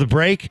after the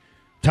break,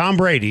 Tom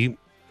Brady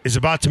is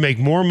about to make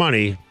more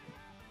money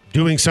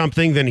doing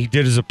something than he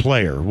did as a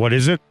player. What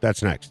is it?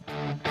 That's next.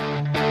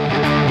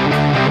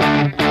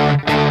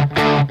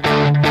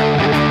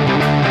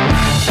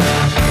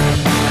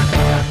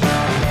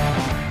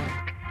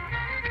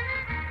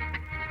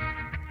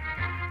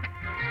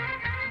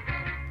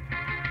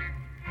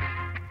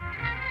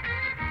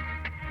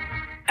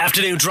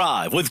 Afternoon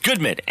Drive with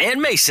Goodman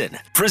and Mason,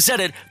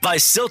 presented by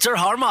Silter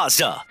Har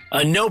Mazda.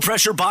 A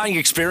no-pressure buying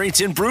experience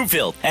in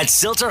Broomfield at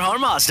Silter Har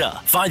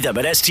Mazda. Find them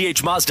at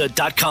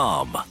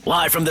sthmazda.com.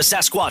 Live from the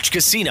Sasquatch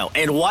Casino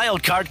and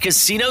Wildcard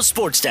Casino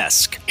Sports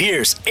Desk,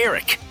 here's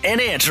Eric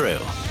and Andrew.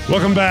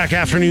 Welcome back.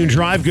 Afternoon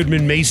Drive.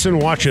 Goodman Mason.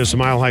 Watch us,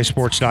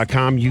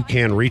 milehighsports.com. You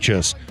can reach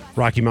us.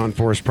 Rocky Mountain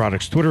Forest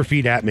Products Twitter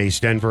feed at Mace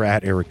Denver,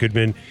 at Eric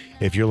Goodman.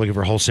 If you're looking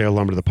for wholesale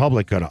lumber to the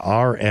public, go to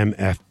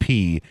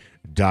rmfp.com.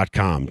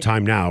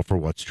 Time now for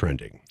What's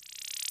Trending.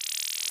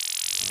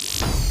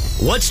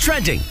 What's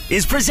Trending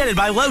is presented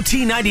by Low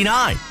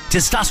T99.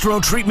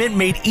 Testosterone treatment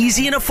made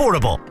easy and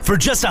affordable. For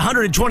just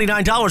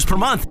 $129 per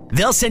month,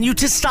 they'll send you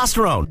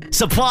testosterone,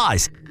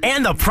 supplies,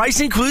 and the price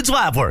includes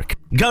lab work.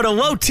 Go to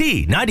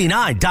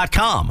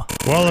lowt99.com.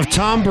 Well, if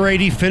Tom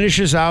Brady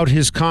finishes out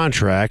his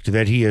contract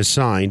that he has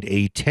signed,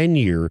 a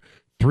 10-year,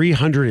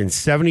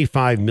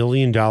 $375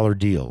 million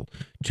deal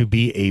to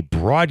be a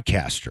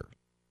broadcaster,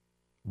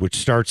 which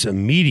starts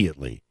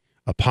immediately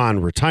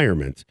upon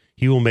retirement,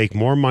 he will make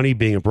more money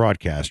being a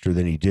broadcaster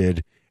than he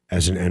did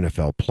as an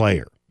NFL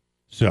player.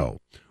 So,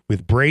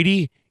 with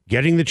Brady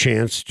getting the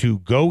chance to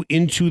go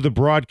into the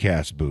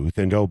broadcast booth,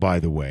 and oh, by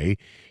the way,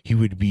 he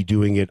would be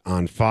doing it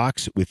on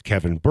Fox with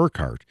Kevin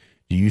Burkhardt,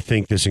 do you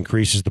think this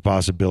increases the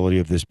possibility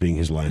of this being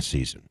his last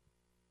season?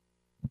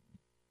 I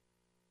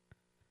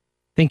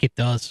think it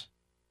does.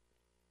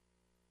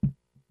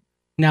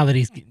 Now that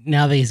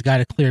he's got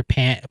a clear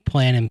plan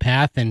and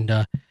path,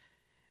 and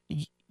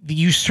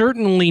you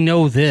certainly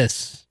know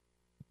this.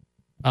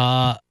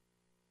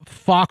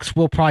 Fox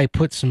will probably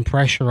put some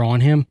pressure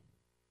on him,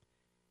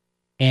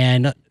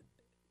 and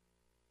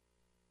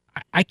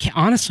I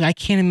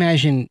can't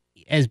imagine,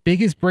 as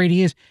big as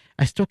Brady is,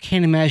 I still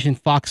can't imagine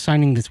Fox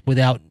signing this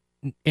without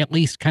at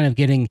least kind of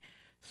getting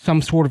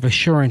some sort of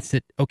assurance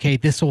that, okay,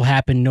 this will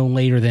happen no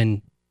later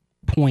than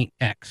point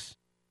X,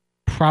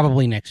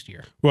 probably next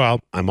year. Well,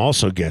 I'm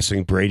also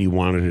guessing Brady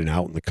wanted an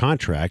out in the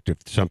contract if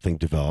something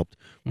developed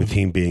with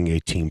him being a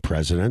team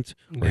president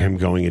or him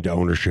going into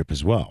ownership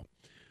as well.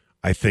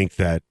 I think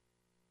that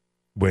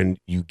when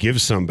you give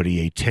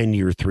somebody a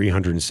 10-year,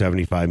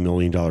 $375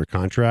 million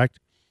contract,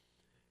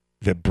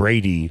 that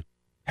Brady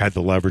had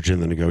the leverage in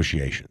the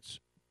negotiations.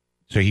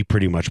 So he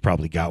pretty much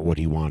probably got what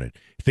he wanted.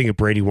 I think if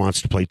Brady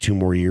wants to play 2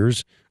 more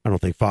years, I don't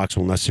think Fox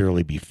will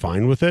necessarily be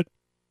fine with it,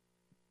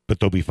 but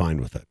they'll be fine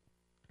with it.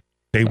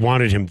 They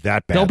wanted him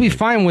that bad. They'll be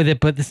fine with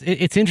it, but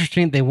it's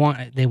interesting they want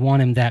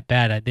him that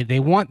bad. They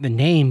want the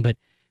name, but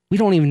we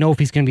don't even know if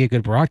he's going to be a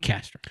good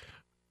broadcaster.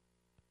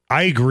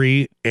 I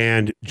agree,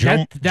 and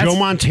Joe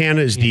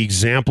Montana is the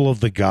example of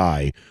the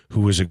guy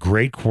who was a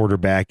great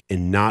quarterback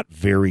and not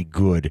very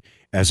good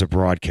as a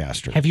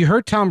broadcaster. Have you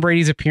heard Tom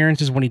Brady's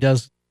appearances when he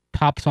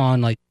pops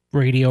on like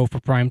radio for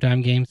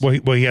primetime games? Well,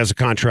 he has a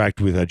contract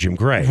with Jim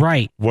Gray.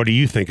 Right. What do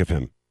you think of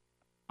him?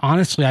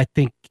 Honestly, I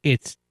think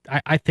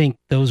I think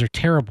those are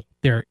terrible.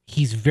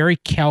 He's very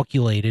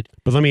calculated.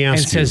 But let me ask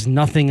you. And says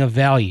nothing of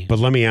value. But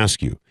let me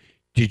ask you.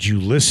 Did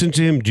you listen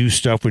to him do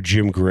stuff with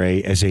Jim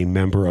Gray as a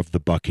member of the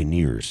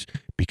Buccaneers?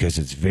 Because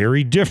it's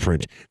very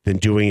different than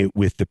doing it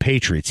with the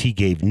Patriots. He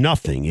gave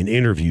nothing in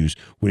interviews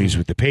when he's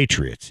with the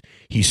Patriots.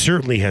 He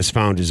certainly has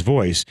found his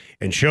voice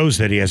and shows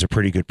that he has a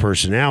pretty good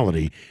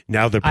personality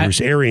now that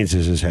Bruce Arians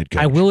is his head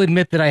coach. I will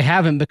admit that I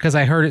haven't, because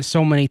I heard it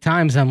so many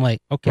times. I'm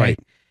like, okay, right.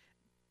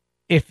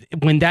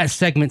 When that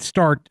segment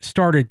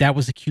started, that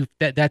was a cue.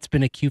 That's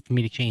been a cue for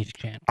me to change the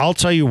channel. I'll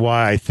tell you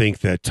why I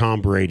think that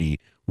Tom Brady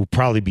will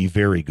probably be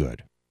very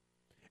good,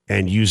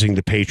 and using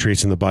the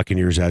Patriots and the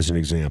Buccaneers as an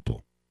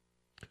example.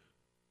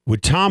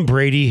 Would Tom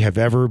Brady have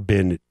ever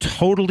been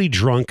totally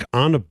drunk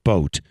on a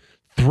boat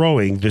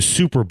throwing the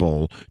Super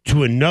Bowl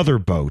to another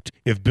boat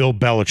if Bill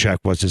Belichick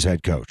was his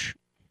head coach?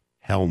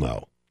 Hell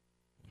no.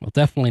 Well,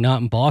 definitely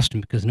not in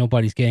Boston, because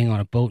nobody's getting on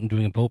a boat and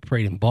doing a boat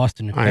parade in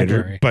Boston in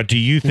February. But do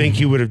you think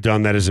he would have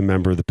done that as a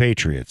member of the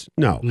Patriots?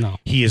 No.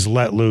 He is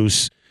let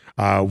loose.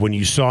 When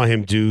you saw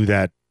him do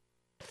that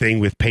thing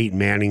with Peyton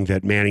Manning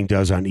that Manning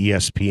does on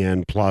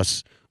ESPN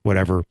Plus,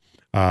 whatever,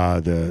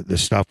 the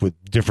stuff with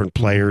different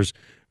players,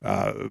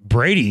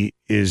 Brady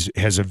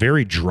has a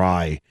very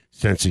dry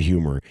sense of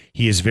humor.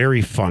 He is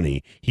very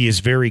funny. He is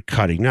very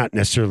cutting, not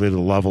necessarily the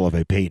level of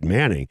a Peyton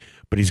Manning,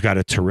 but he's got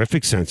a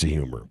terrific sense of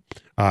humor.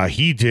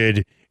 He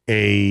did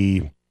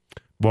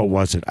what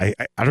was it? I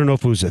don't know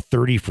if it was a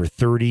 30 for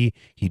 30.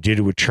 He did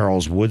it with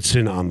Charles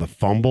Woodson on the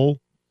fumble.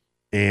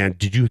 And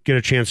did you get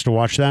a chance to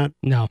watch that?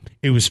 No.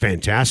 It was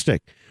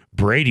fantastic.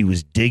 Brady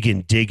was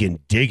digging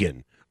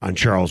on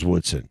Charles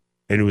Woodson,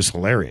 and it was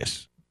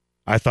hilarious.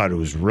 I thought it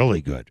was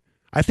really good.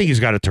 I think he's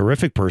got a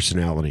terrific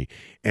personality.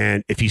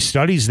 And if he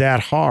studies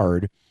that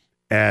hard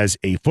as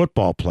a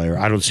football player,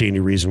 I don't see any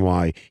reason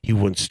why he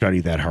wouldn't study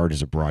that hard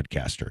as a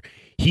broadcaster.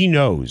 He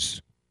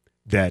knows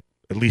that,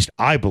 at least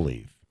I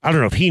believe, I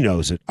don't know if he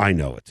knows it, I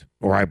know it,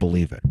 or I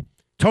believe it.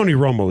 Tony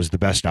Romo is the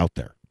best out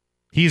there.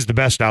 He's the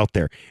best out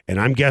there. And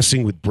I'm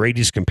guessing with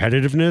Brady's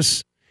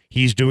competitiveness,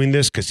 he's doing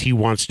this because he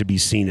wants to be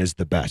seen as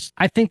the best.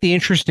 I think the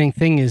interesting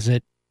thing is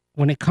that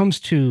when it comes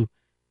to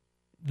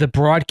the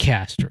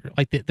broadcaster,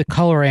 like the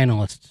color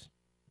analysts,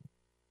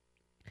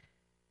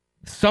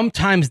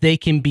 sometimes they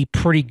can be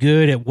pretty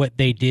good at what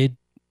they did,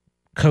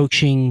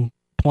 coaching,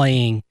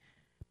 playing,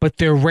 but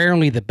they're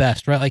rarely the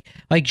best, right?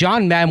 Like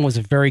John Madden was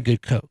a very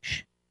good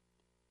coach.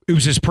 It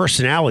was his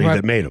personality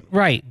that made him.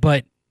 Right,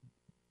 but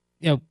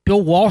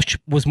Bill Walsh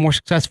was more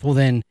successful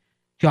than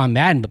John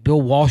Madden, but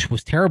Bill Walsh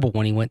was terrible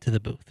when he went to the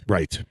booth.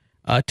 Right.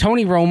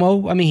 Tony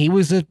Romo, I mean, he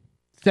was a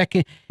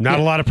second. Not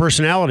a lot of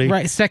personality.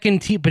 Right,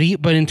 second tier,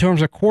 but in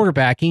terms of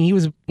quarterbacking, he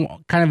was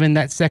kind of in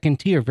that second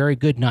tier, very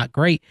good, not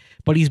great,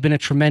 but he's been a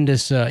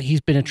tremendous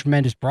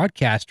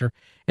broadcaster.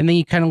 And then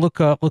you kind of look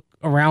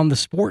around the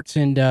sports,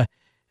 and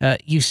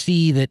you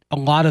see that a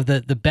lot of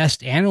the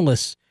best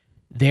analysts,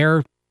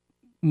 they're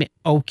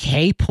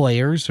okay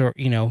players, or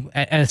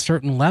at a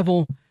certain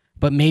level,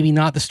 but maybe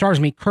not the stars.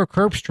 I mean, Kirk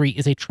Herbstreit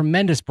is a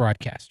tremendous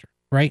broadcaster,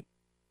 right?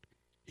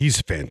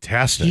 He's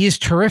fantastic. He is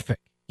terrific.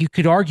 You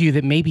could argue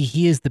that maybe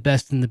he is the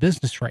best in the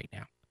business right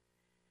now.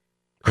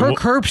 Kirk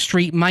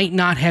Herbstreit might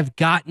not have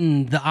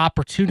gotten the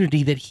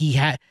opportunity that he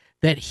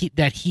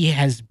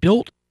has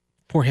built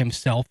for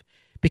himself,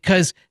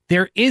 because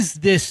there is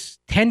this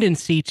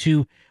tendency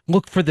to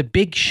look for the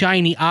big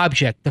shiny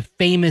object, the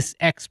famous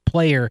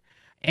ex-player,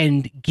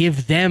 and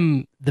give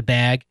them the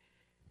bag.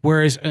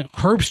 Whereas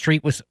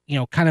Herbstreit was,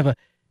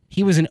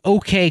 he was an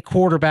okay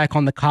quarterback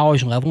on the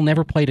college level,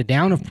 never played a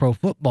down of pro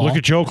football. Look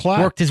at Joe Klatt.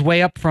 Worked his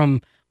way up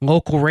from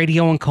local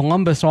radio in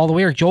Columbus all the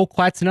way. Joel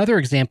Klatt's another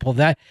example of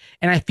that.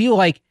 And I feel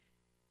like,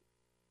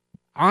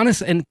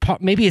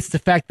 maybe it's the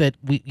fact that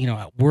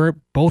we're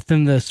both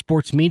in the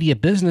sports media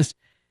business.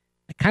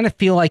 I kind of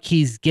feel like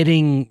he's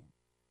getting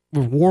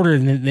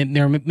rewarded, and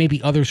there may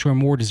be others who are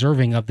more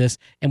deserving of this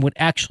and would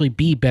actually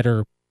be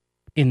better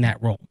in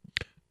that role.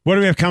 What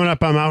do we have coming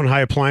up on Mountain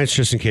High Appliance,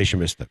 just in case you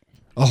missed it?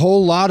 A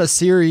whole lot of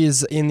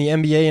series in the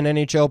NBA and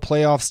NHL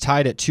playoffs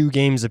tied at 2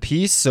 games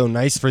apiece, so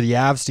nice for the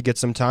Avs to get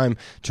some time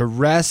to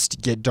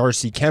rest, get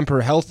Darcy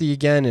Kemper healthy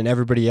again, and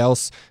everybody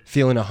else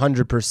feeling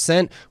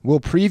 100%.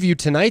 We'll preview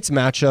tonight's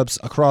matchups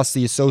across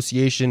the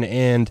association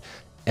and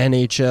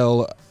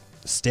NHL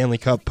Stanley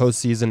Cup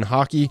postseason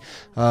hockey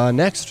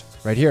next,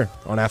 right here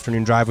on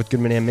Afternoon Drive with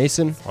Goodman and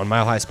Mason on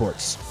Mile High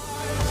Sports.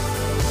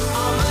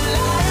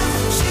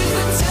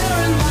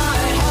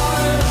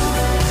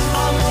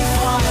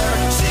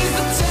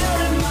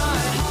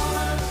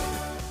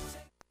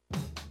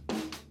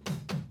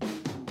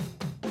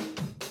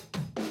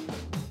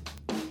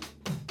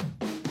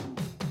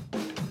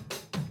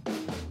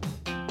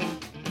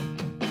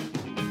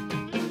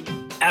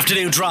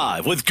 Afternoon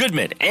Drive with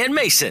Goodman and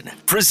Mason,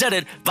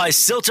 presented by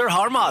Silter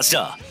Har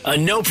Mazda. A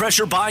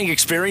no-pressure buying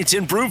experience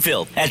in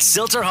Broomfield at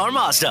Silter Har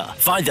Mazda.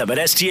 Find them at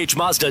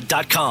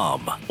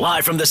sthmazda.com.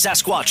 Live from the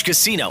Sasquatch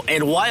Casino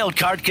and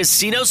Wildcard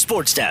Casino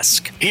Sports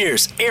Desk,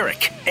 here's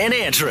Eric and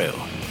Andrew.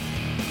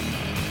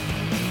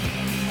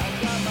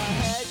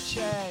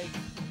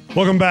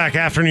 Welcome back.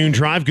 Afternoon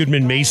Drive.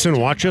 Goodman Mason.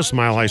 Watch us,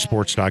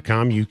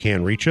 milehighsports.com. You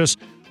can reach us.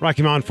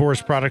 Rocky Mountain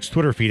Forest Products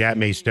Twitter feed at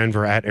Mace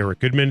Denver, at Eric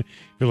Goodman. If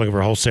you're looking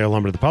for wholesale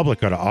lumber to the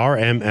public, go to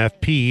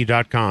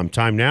rmfp.com.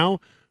 Time now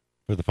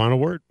for the final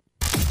word.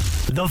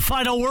 The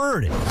final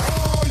word.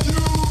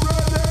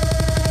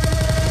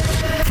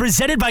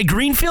 Presented by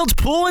Greenfield's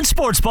Pool and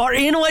Sports Bar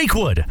in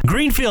Lakewood.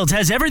 Greenfield's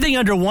has everything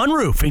under one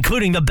roof,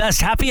 including the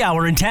best happy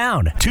hour in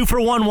town.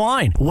 2-for-1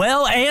 wine,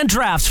 well, and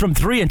drafts from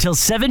 3 until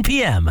 7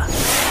 p.m.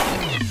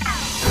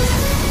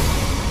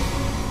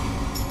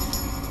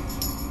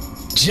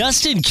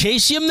 Just in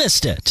case you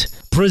missed it.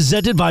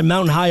 Presented by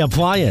Mountain High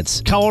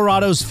Appliance,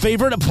 Colorado's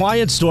favorite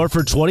appliance store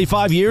for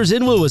 25 years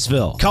in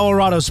Louisville,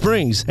 Colorado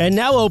Springs, and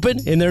now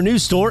open in their new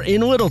store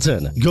in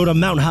Littleton. Go to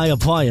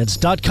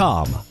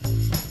mountainhighappliance.com.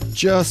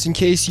 Just in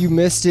case you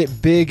missed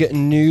it, big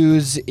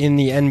news in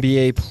the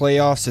NBA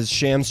playoffs as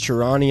Shams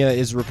Charania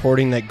is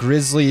reporting that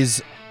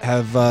Grizzlies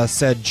have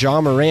said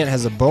Ja Morant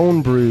has a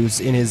bone bruise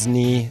in his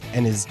knee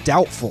and is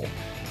doubtful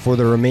for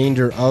the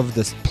remainder of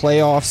the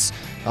playoffs.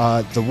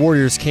 The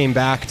Warriors came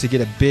back to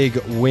get a big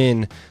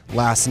win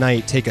last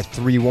night, take a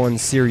 3-1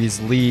 series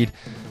lead.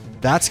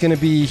 That's going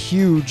to be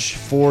huge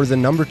for the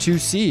number 2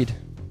 seed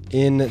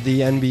in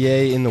the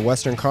NBA in the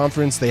Western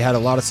Conference. They had a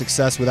lot of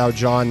success without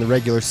Ja in the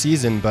regular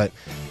season, but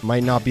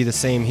might not be the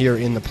same here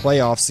in the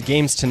playoffs. The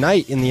games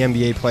tonight in the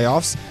NBA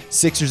playoffs,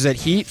 Sixers at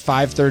Heat,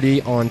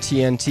 5:30 on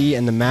TNT,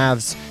 and the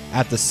Mavs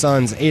at the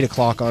Suns, 8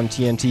 o'clock on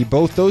TNT.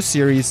 Both those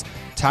series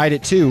tied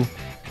at 2.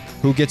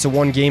 Who gets a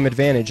 1-game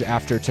advantage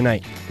after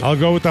tonight? I'll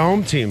go with the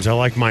home teams. I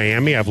like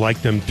Miami. I've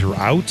liked them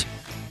throughout.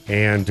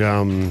 And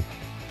I'm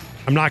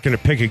not going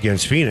to pick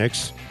against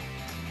Phoenix.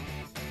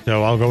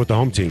 So I'll go with the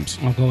home teams.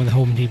 I'll go with the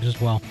home teams as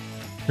well.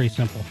 Pretty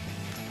simple.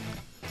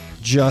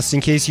 Just in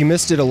case you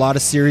missed it, a lot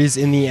of series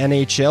in the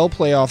NHL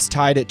playoffs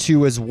tied at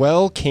 2 as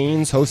well.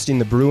 Canes hosting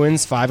the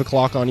Bruins, 5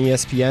 o'clock on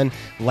ESPN.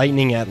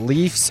 Lightning at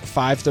Leafs,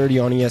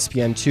 5:30 on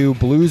ESPN2.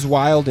 Blues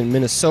Wild in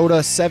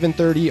Minnesota,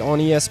 7:30 on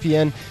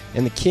ESPN.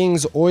 And the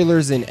Kings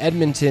Oilers in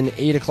Edmonton,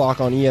 8 o'clock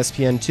on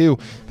ESPN2.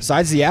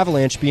 Besides the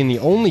Avalanche being the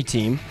only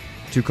team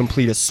to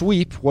complete a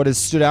sweep, what has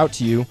stood out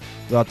to you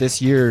about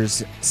this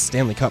year's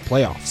Stanley Cup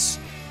playoffs?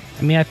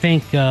 I mean, I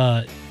think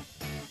the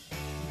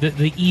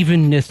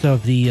evenness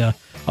of the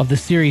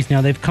series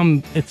now,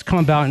 it's come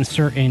about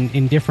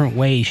in different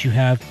ways. You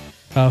have,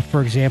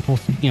 for example,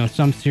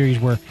 some series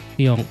where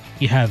you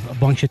have a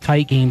bunch of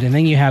tight games, and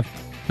then you have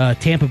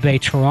Tampa Bay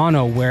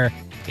Toronto where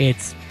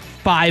it's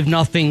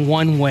 5-0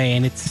 one way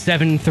and it's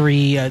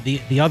 7-3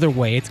 the other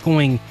way. It's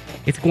going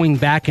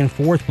back and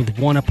forth with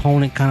one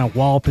opponent kind of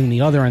walloping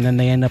the other, and then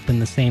they end up in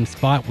the same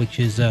spot, which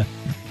is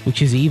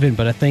even.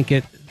 But I think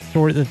it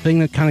sort of the thing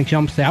that kind of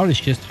jumps out is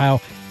just how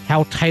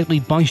tightly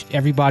bunched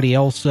everybody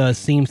else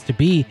seems to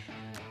be.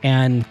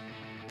 And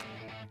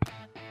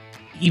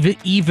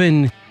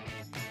even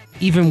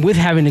with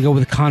having to go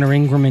with Connor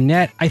Ingram in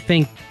net, I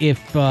think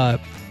if the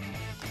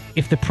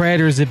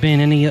Predators had been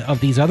any of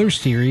these other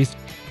series,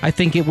 I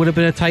think it would have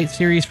been a tight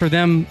series for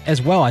them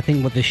as well. I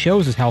think what this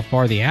shows is how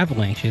far the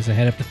Avalanche is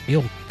ahead of the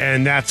field.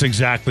 And that's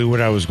exactly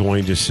what I was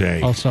going to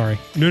say. Oh, sorry.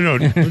 No,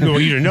 you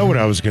didn't know what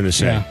I was going to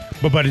say.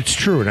 Yeah. But it's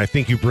true, and I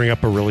think you bring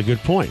up a really good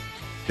point,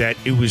 that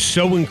it was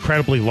so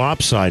incredibly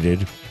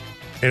lopsided,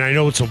 and I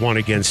know it's a 1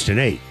 against an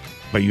 8.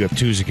 But you have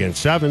 2s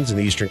against 7s. In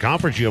the Eastern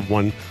Conference, you have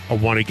a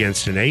 1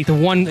 against an 8.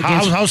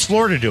 How's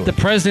Florida doing? The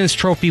President's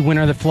Trophy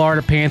winner, the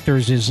Florida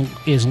Panthers,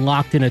 is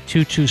locked in a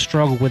 2-2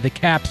 struggle with the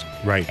Caps,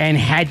 right? And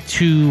had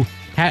to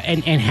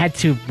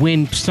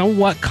win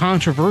somewhat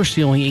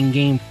controversially in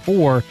Game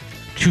 4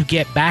 to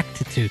get back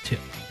to 2-2.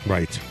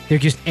 Right. They're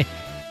just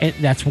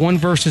that's 1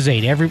 versus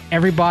 8.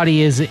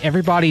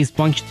 Everybody's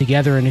bunched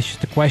together, and it's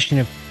just a question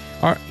of,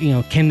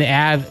 will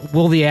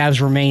the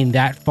Avs remain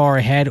that far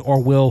ahead,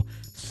 or will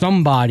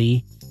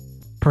somebody,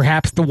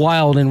 perhaps the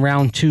Wild in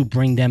round 2,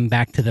 bring them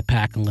back to the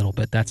pack a little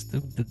bit? That's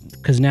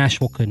because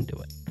Nashville couldn't do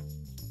it.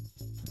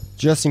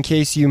 Just in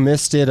case you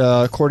missed it,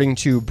 according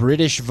to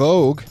British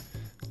Vogue,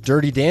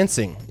 Dirty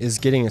Dancing is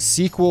getting a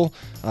sequel.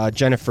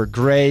 Jennifer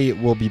Grey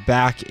will be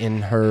back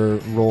in her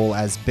role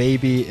as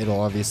Baby.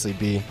 It'll obviously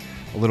be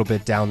a little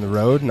bit down the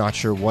road. Not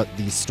sure what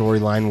the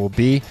storyline will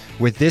be.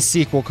 With this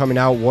sequel coming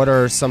out, what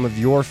are some of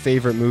your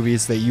favorite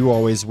movies that you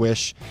always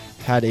wish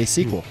had a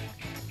sequel?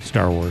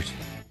 Star Wars.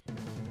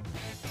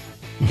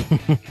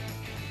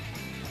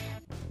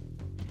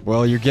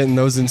 Well, you're getting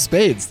those in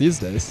spades these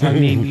days. I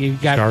mean,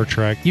 you've got Star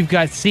Trek. You've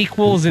got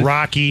sequels and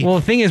Rocky. Well,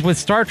 the thing is with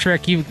Star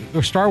Trek,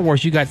 or Star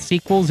Wars, you got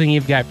sequels and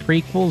you've got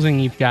prequels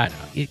and you've got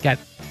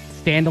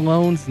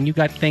standalones and you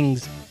got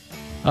things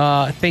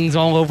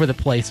all over the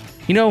place.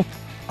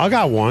 I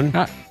got one.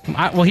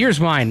 Well, here's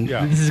mine.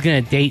 Yeah. This is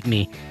gonna date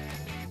me.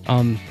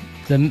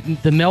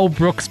 The Mel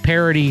Brooks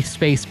parody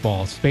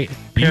Spaceballs.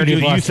 Parody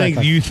of Lost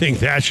Cycling. You think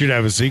that should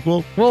have a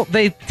sequel? Well,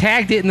 they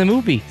tagged it in the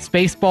movie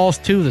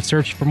Spaceballs 2: The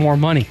Search for More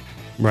Money.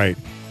 Right.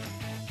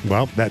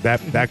 Well, that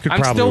could probably.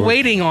 I'm still work.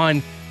 waiting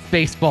on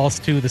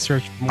Spaceballs 2: The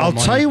Search for More Money.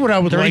 I'll tell you what I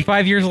would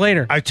 35 years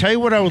later. I tell you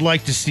what I would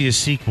like to see a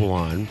sequel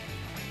on,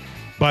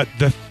 but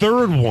the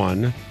third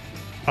one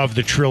of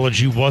the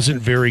trilogy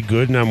wasn't very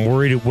good, and I'm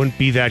worried it wouldn't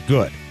be that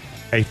good.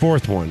 A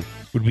fourth one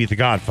would be The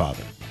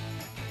Godfather.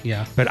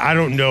 Yeah. But I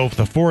don't know if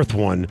the fourth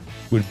one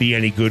would be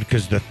any good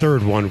because the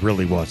third one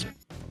really wasn't.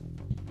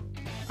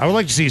 I would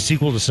like to see a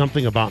sequel to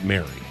Something About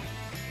Mary.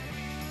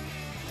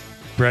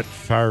 Brett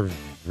Favre.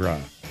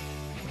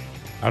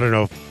 I don't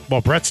know.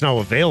 Well, Brett's now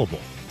available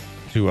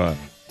to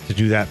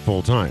do that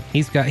full time.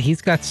 He's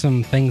got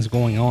some things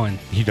going on.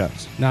 He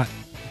does. Not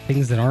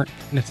things that aren't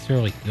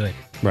necessarily good.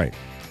 Right.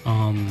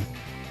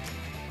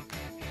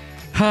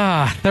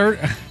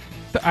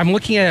 I'm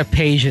looking at a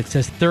page that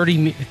says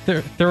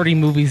 30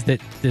 movies that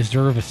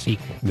deserve a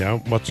sequel. No,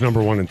 what's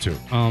number 1 and 2?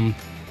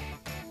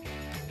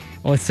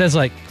 Well, it says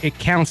it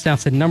counts down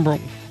to number.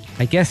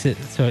 I guess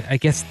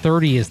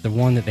 30 is the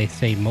one that they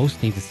say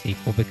most needs a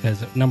sequel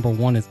because number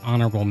 1 is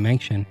honorable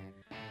mention.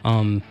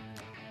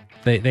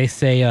 They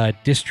say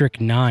District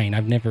 9.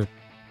 I've never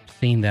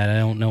seen that. I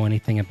don't know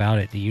anything about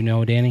it. Do you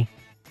know, Danny?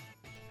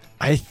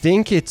 I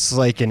think it's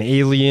like an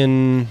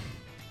alien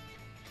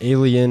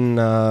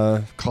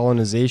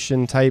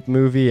colonization type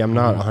movie. I'm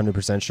not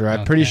 100% sure.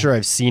 I'm pretty sure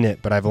I've seen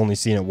it, but I've only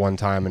seen it one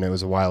time, and it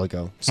was a while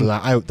ago. So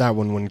that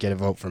one wouldn't get a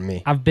vote from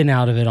me. I've been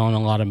out of it on a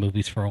lot of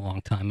movies for a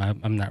long time.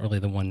 I'm not really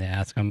the one to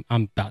ask.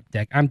 I'm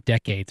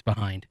decades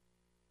behind.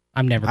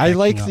 I'm never. I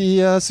like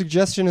the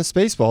suggestion of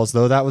Spaceballs,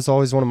 though. That was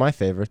always one of my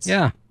favorites.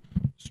 Yeah.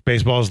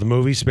 Spaceballs the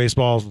movie,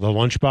 Spaceballs the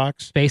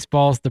lunchbox,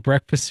 Spaceballs the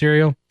breakfast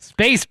cereal,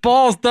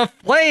 Spaceballs the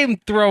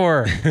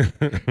flamethrower.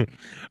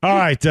 All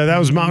right, that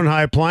was Mountain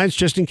High Appliance.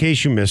 Just in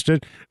case you missed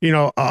it,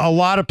 a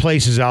lot of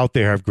places out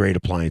there have great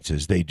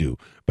appliances. They do,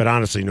 but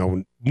honestly,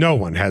 no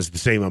one has the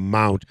same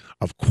amount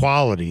of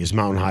quality as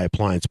Mountain High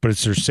Appliance. But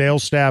it's their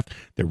sales staff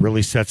that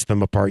really sets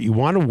them apart. You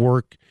want to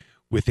work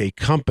with a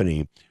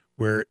company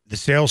where the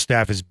sales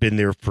staff has been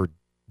there for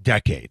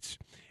decades,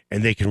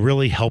 and they can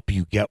really help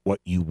you get what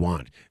you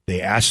want.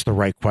 They ask the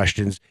right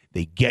questions.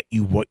 They get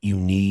you what you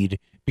need,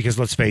 because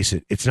let's face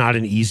it, it's not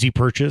an easy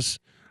purchase.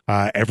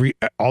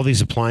 All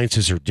these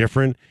appliances are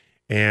different,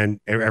 and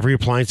every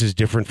appliance is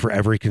different for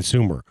every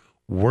consumer.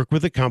 Work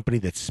with a company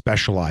that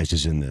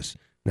specializes in this,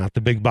 not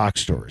the big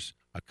box stores,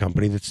 a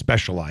company that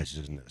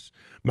specializes in this.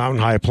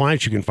 Mountain High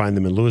Appliance, you can find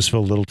them in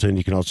Louisville, Littleton.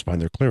 You can also find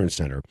their clearance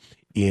center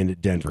in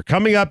Denver.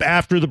 Coming up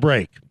after the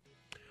break,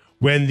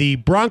 when the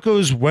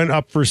Broncos went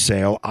up for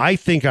sale, I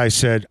think I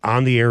said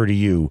on the air to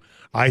you,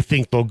 I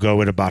think they'll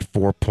go at about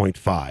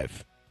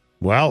 4.5.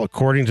 Well,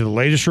 according to the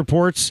latest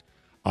reports,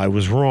 I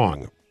was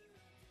wrong.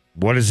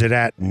 What is it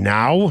at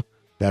now?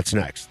 That's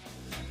next.